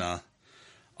dear listener?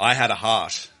 I Had a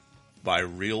Heart by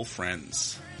Real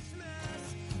Friends.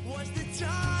 Was the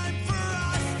time for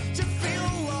us to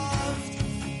feel loved?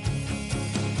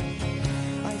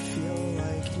 I feel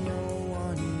like no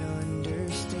one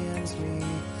understands me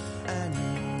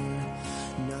anymore.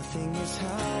 Nothing is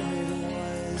how it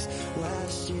was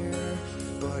last year,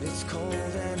 but it's cold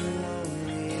and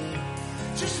lonely.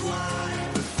 Just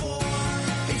like before,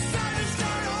 they said to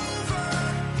start over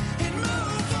and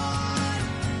move on.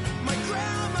 My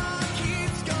grandma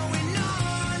keeps going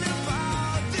on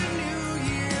about the new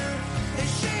year, and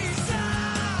she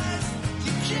says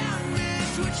you can't miss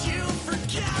what you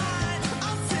forgot.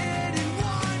 I'll say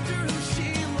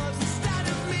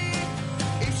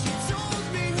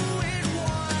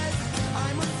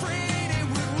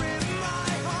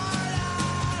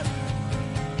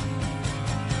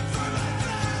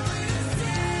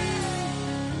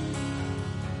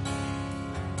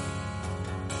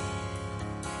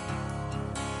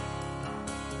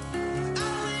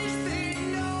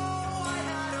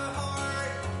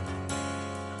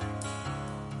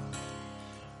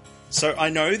So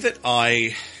I know that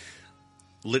I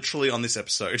literally on this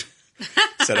episode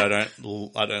said I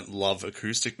don't love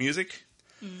acoustic music.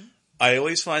 I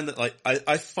always find that like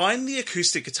I find the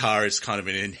acoustic guitar is kind of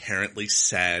an inherently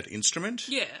sad instrument.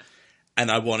 Yeah.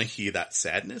 And I want to hear that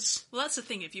sadness. Well, that's the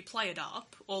thing. If you play it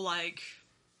up, or like,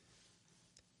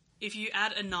 if you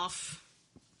add enough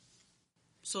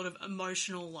sort of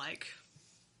emotional, like,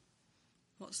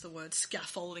 what's the word,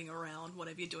 scaffolding around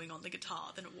whatever you're doing on the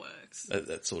guitar, then it works.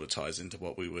 That sort of ties into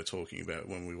what we were talking about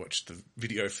when we watched the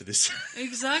video for this.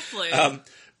 Exactly.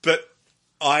 But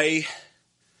I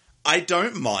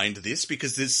don't mind this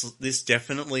because this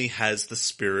definitely has the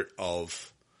spirit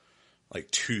of like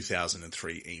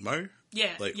 2003 emo.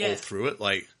 Yeah, Like yeah. all through it,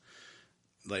 like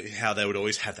how they would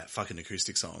always have that fucking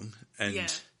acoustic song, and Yeah.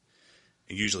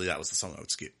 usually that was the song I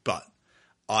would skip. But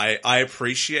I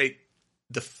appreciate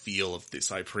the feel of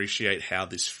this. I appreciate how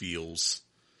this feels.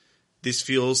 This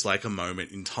feels like a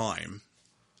moment in time,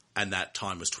 and that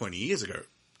time was 20 years ago,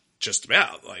 just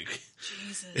about. Like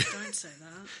Jesus, don't say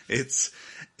that.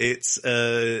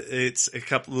 it's a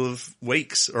couple of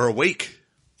weeks or a week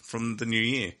from the new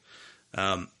year.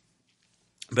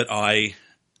 But I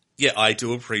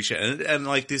do appreciate it. And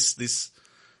like this,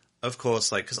 of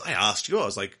course, like, cause I asked you, I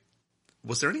was like,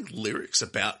 was there any lyrics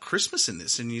about Christmas in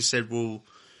this? And you said, well,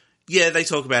 yeah, they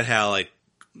talk about how like,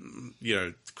 you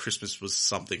know, Christmas was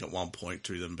something at one point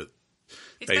to them, but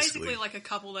It's basically like a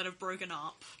couple that have broken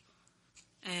up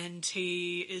and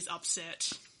he is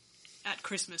upset at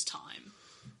Christmas time.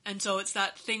 And so it's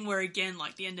that thing where, again,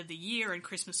 like the end of the year and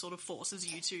Christmas sort of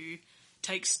forces you to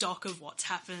take stock of what's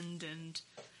happened and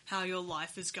how your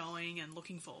life is going and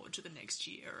looking forward to the next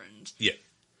year. And yeah.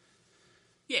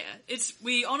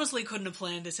 We honestly couldn't have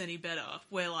planned this any better,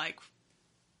 where like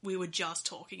we were just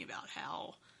talking about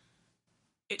how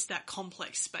it's that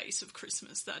complex space of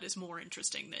Christmas that is more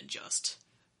interesting than just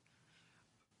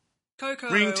Cocoa.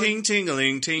 Ring ting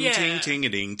tingling ting Yeah. ting ting a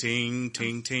ding ting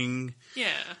ting ting. Yeah,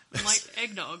 and like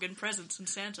eggnog and presents and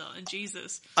Santa and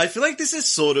Jesus. I feel like this is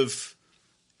sort of,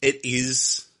 it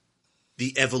is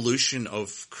the evolution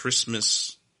of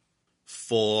Christmas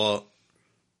for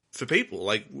people.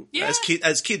 Like Yeah.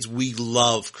 as kids, we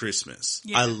love Christmas.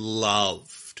 Yeah. I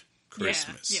loved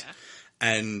Christmas. Yeah.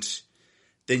 And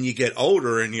then you get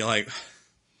older and you're like,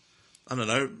 I don't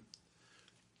know,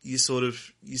 you sort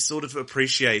of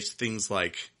appreciate things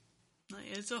like, Like,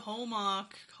 it's a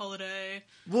Hallmark holiday.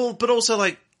 well, but also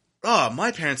like, oh,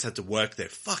 my parents had to work their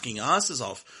fucking asses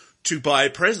off to buy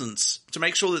presents to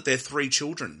make sure that their 3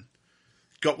 children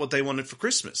got what they wanted for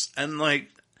Christmas. And like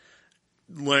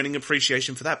learning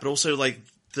appreciation for that, but also like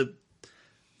the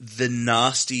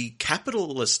nasty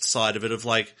capitalist side of it of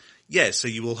like, yeah, so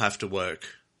you will have to work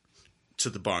to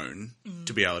the bone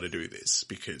to be able to do this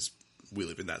because we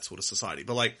live in that sort of society.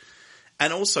 But like,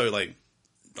 and also like,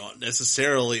 not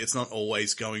necessarily, it's not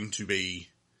always going to be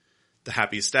the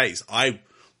happiest days. I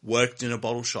worked in a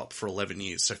bottle shop for 11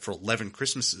 years. So for 11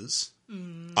 Christmases,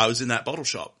 I was in that bottle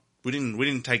shop. We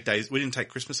didn't take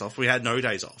Christmas off. We had no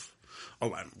days off.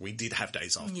 Oh, we did have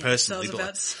days off personally, so I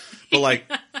was but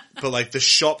about but like the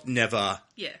shop never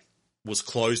yeah. was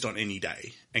closed on any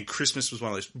day. And Christmas was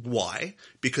one of those. Why?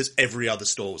 Because every other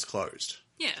store was closed.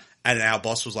 Yeah. And our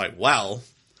boss was like, well,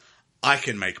 I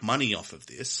can make money off of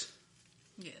this.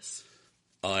 Yes.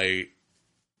 I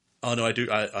do.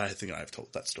 I think I've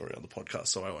told that story on the podcast,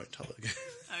 so I won't tell it again.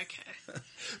 Okay.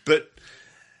 But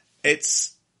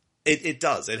it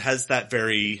does. It has that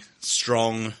very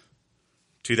strong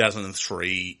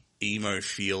 2003 emo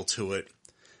feel to it.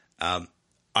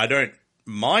 I don't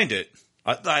mind it.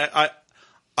 I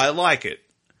like it,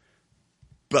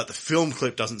 but the film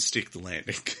clip doesn't stick the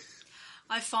landing.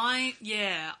 I find,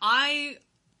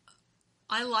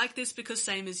 I like this because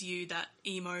same as you, that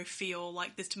emo feel,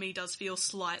 like this to me does feel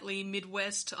slightly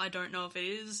Midwest. I don't know if it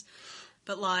is,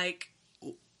 but like,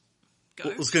 go.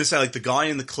 I was going to say, like, the guy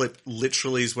in the clip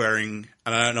literally is wearing,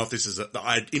 and I don't know if this is,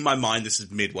 in my mind, this is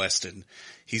Midwestern.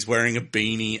 He's wearing a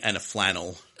beanie and a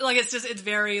flannel. Like, it's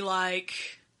very like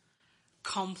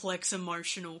complex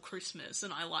emotional Christmas,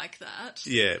 and I like that.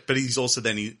 Yeah, but he's also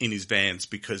then in his Vans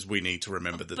because we need to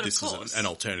remember that But of this is course. an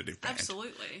alternative band.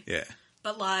 Absolutely. Yeah.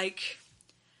 But like,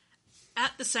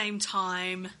 at the same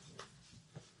time,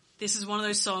 this is one of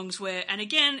those songs where, and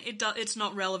again, it's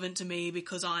not relevant to me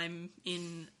because I'm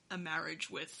in a marriage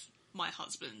with my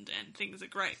husband and things are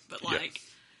great. But like,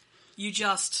 you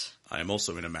just... I am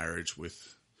also in a marriage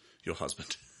with your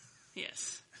husband.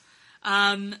 Yes.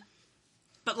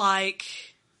 But like,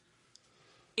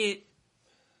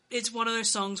 it's one of those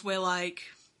songs where like,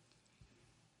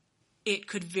 it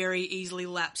could very easily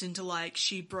lapse into, like,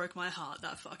 she broke my heart,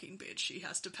 that fucking bitch, she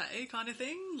has to pay kind of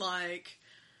thing. Like,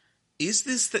 Is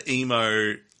this the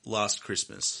emo Last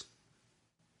Christmas?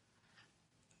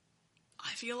 I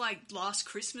feel like Last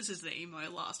Christmas is the emo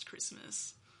Last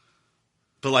Christmas.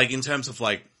 But, like, in terms of,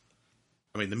 like,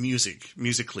 I mean, the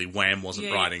musically, Wham wasn't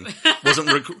Yeah. writing,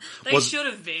 They should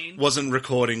have been. wasn't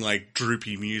recording, like,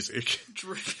 droopy music.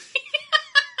 Droopy.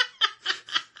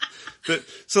 But,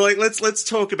 so, like, let's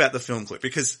talk about the film clip,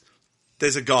 because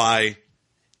there's a guy,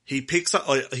 he picks up,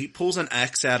 like, he pulls an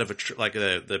axe out of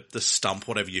the stump,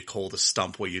 whatever you call the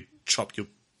stump where you chop your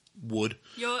wood.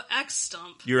 Your axe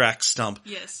stump. Your axe stump.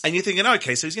 Yes. And you're thinking,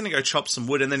 okay, so he's gonna go chop some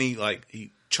wood, and then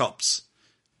he chops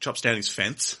down his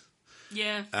fence,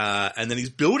 Yeah. and then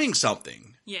he's building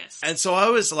something. Yes. And so I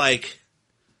was like,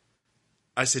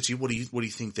 I said to you, what do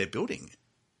you think they're building?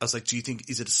 I was like,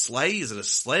 is it a sleigh? Is it a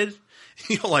sled?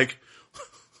 You're like,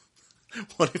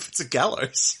 what if it's a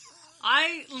gallows?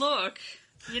 Look,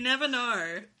 you never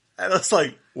know. And I was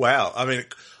like, wow. I mean,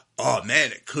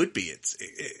 it could be.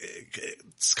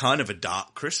 It's kind of a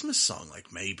dark Christmas song.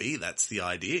 Like, maybe that's the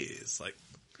idea. Is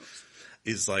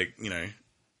like, you know,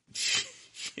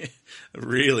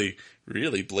 really,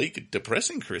 really bleak,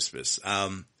 depressing Christmas.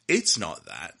 It's not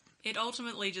that. It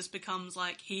ultimately just becomes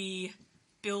like he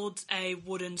builds a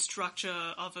wooden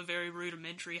structure of a very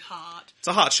rudimentary heart. It's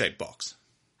a heart-shaped box.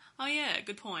 Oh yeah,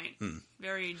 good point.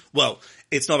 Very Well,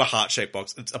 it's not a heart-shaped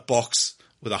box. It's a box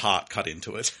with a heart cut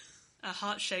into it.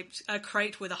 a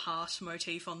crate with a heart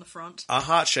motif on the front. A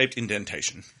heart-shaped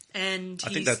indentation. And I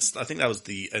think that was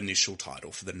the initial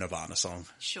title for the Nirvana song.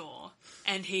 Sure.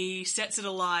 And he sets it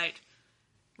alight,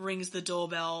 rings the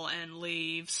doorbell and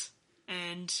leaves,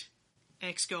 and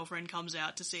ex-girlfriend comes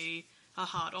out to see a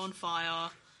heart on fire,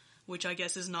 which I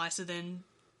guess is nicer than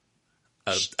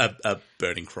A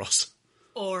burning cross.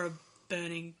 or a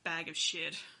burning bag of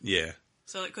shit. Yeah.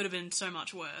 So it could have been so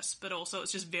much worse, but also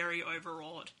it's just very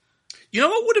overwrought. You know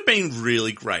what would have been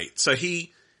really great? So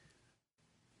he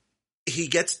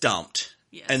gets dumped,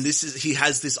 Yes. and he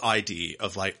has this idea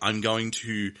of like, I'm going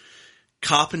to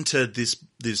carpenter this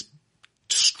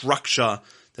structure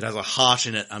that has a heart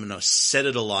in it. I'm going to set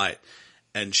it alight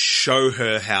and show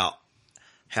her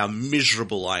how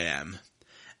miserable I am.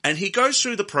 And he goes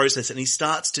through the process and he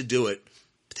starts to do it,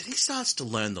 but then he starts to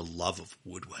learn the love of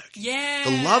woodworking. Yeah.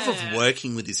 The love of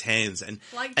working with his hands and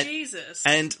Jesus.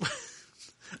 And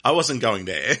I wasn't going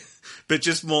there, but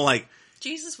just more like,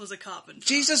 Jesus was a carpenter.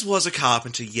 Jesus was a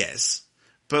carpenter, yes,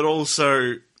 but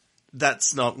also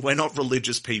we're not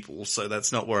religious people, so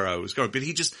that's not where I was going. But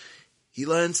he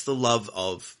learns the love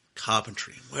of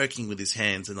carpentry, working with his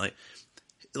hands, and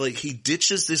like he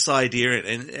ditches this idea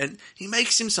and he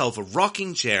makes himself a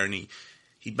rocking chair, and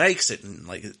he makes it and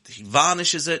like he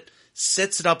varnishes it,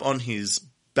 sets it up on his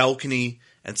balcony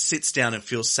and sits down and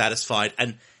feels satisfied,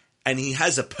 and he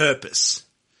has a purpose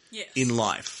Yes. in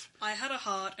life. I had a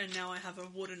heart and now I have a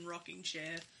wooden rocking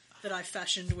chair that I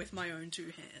fashioned with my own two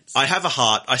hands. I have a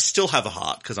heart. I still have a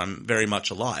heart because I'm very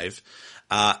much alive.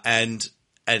 And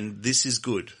this is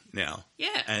good now.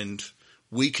 Yeah. And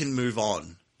we can move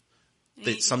on.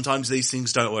 But sometimes these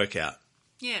things don't work out.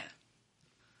 Yeah.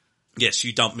 Yes,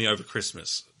 you dumped me over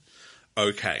Christmas.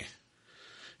 Okay.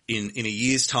 In a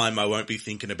year's time, I won't be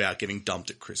thinking about getting dumped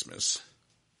at Christmas.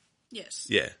 Yes.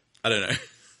 Yeah. I don't know.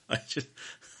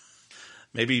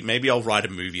 Maybe I'll write a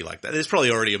movie like that. There's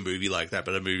probably already a movie like that,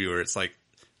 but a movie where it's like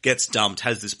gets dumped,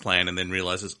 has this plan, and then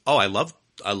realizes, oh, I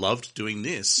loved doing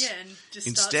this. Yeah, and just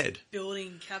instead starts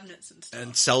building cabinets and stuff.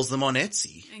 and sells them on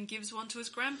Etsy. And gives one to his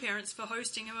grandparents for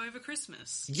hosting him over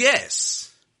Christmas.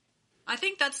 Yes. I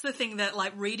think that's the thing that,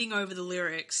 like, reading over the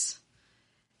lyrics,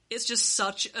 it's just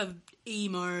such a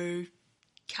emo,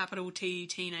 capital T,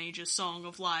 teenager song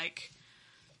of, like...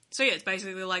 So yeah, it's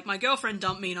basically like, my girlfriend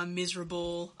dumped me and I'm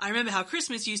miserable. I remember how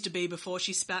Christmas used to be before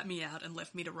she spat me out and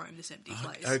left me to roam this empty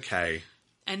place. Okay.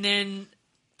 And then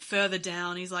further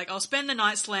down, he's like, I'll spend the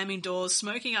night slamming doors,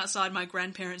 smoking outside my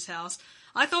grandparents' house.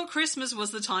 I thought Christmas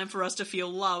was the time for us to feel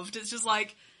loved. It's just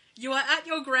like, you are at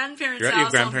your grandparents' You're at your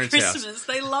house grandparents' on house. Christmas.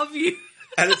 They love you.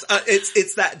 And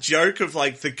it's that joke of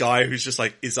like the guy who's just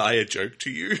like, is I a joke to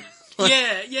you?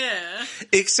 Yeah.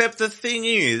 Except the thing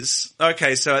is,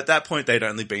 okay, so at that point they'd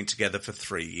only been together for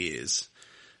 3 years.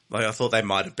 Like I thought they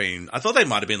might have been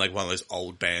like one of those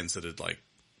old bands that had like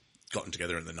gotten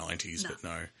together in the 90s, but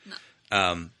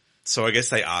no. So I guess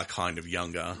they are kind of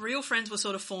younger. Real friends were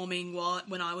sort of forming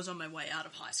when I was on my way out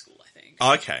of high school, I think.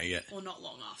 Okay, yeah. Or not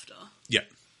long after. Yeah.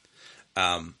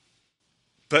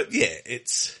 But yeah,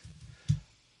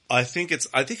 I think it's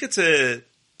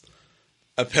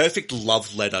a perfect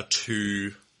love letter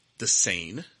to the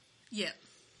scene. Yeah.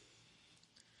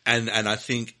 And I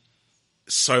think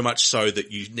so much so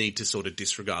that you need to sort of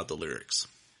disregard the lyrics.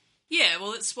 Yeah,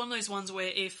 well, it's one of those ones where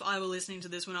if I were listening to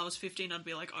this when I was 15, I'd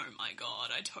be like, oh my god,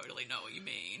 I totally know what you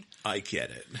mean. I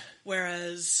get it.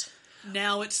 Whereas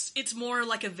now it's more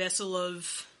like a vessel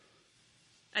of,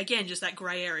 again, just that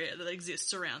grey area that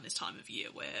exists around this time of year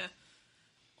where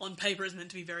on paper it's meant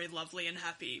to be very lovely and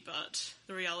happy, but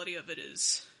the reality of it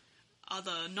is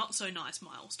other not so nice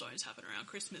milestones happen around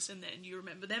Christmas, and then you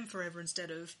remember them forever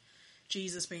instead of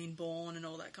Jesus being born and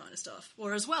all that kind of stuff.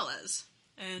 Or as well as.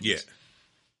 And Yeah.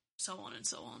 so on and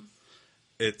so on.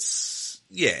 It's,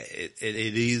 yeah, it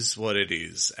is what it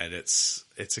is. And it's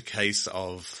a case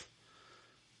of,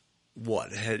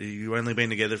 what, had you only been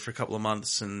together for a couple of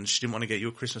months and she didn't want to get you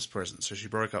a Christmas present, so she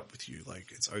broke up with you.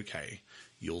 Like, it's okay.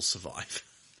 You'll survive.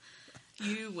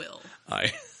 You will.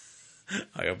 I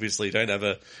obviously don't have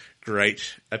a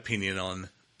great opinion on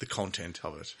the content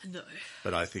of it, No.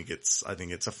 but I think it's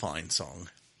a fine song.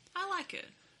 I like it.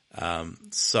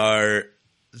 So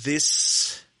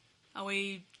this, Are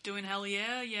we doing hell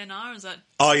yeah? Yeah, no? Is that...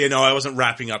 oh yeah, no, I wasn't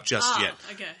wrapping up just yet.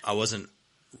 Okay. I wasn't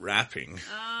wrapping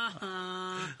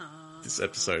this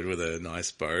episode with a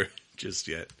nice bow just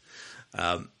yet.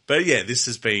 But yeah, this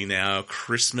has been our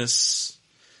Christmas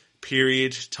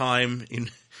period time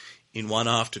in one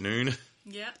afternoon.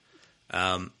 Yeah.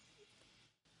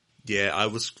 Yeah, I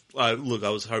was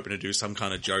hoping to do some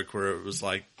kind of joke where it was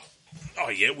like, oh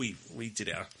yeah, we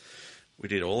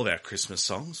did all of our Christmas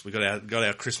songs. We got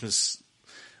our Christmas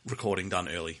recording done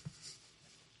early.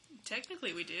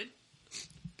 Technically we did.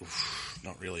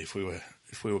 Not really. If we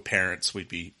were parents, we'd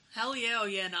be. Hell yeah or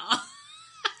yeah, nah?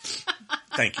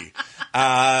 Thank you.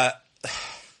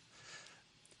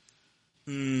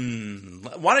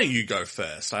 Why don't you go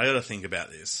first? I got to think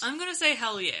about this. I'm going to say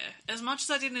hell yeah. As much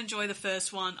as I didn't enjoy the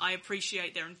first one, I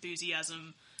appreciate their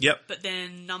enthusiasm. Yep. But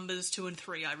then numbers 2 and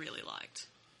 3 I really liked.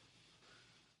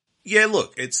 Yeah,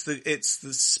 look, it's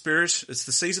the spirit. It's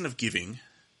the season of giving.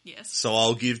 Yes. So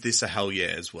I'll give this a hell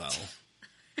yeah as well.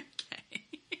 Okay.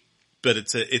 But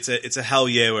it's a hell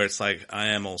yeah where it's like I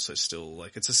am also still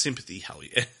like it's a sympathy hell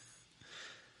yeah.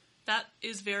 That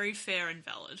is very fair and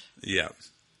valid. Yeah.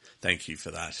 Thank you for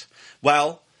that.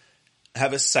 Well,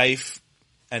 have a safe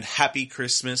and happy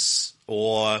Christmas,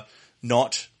 or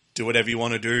not. Do whatever you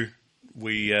want to do.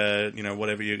 We,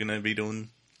 whatever you're going to be doing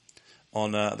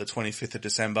on the 25th of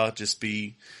December, just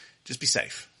be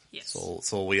safe. Yes.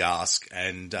 That's all we ask.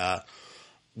 And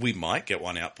we might get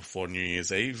one out before New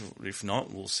Year's Eve. If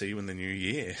not, we'll see you in the new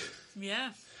year.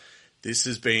 Yeah. This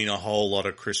has been a whole lot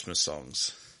of Christmas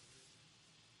songs.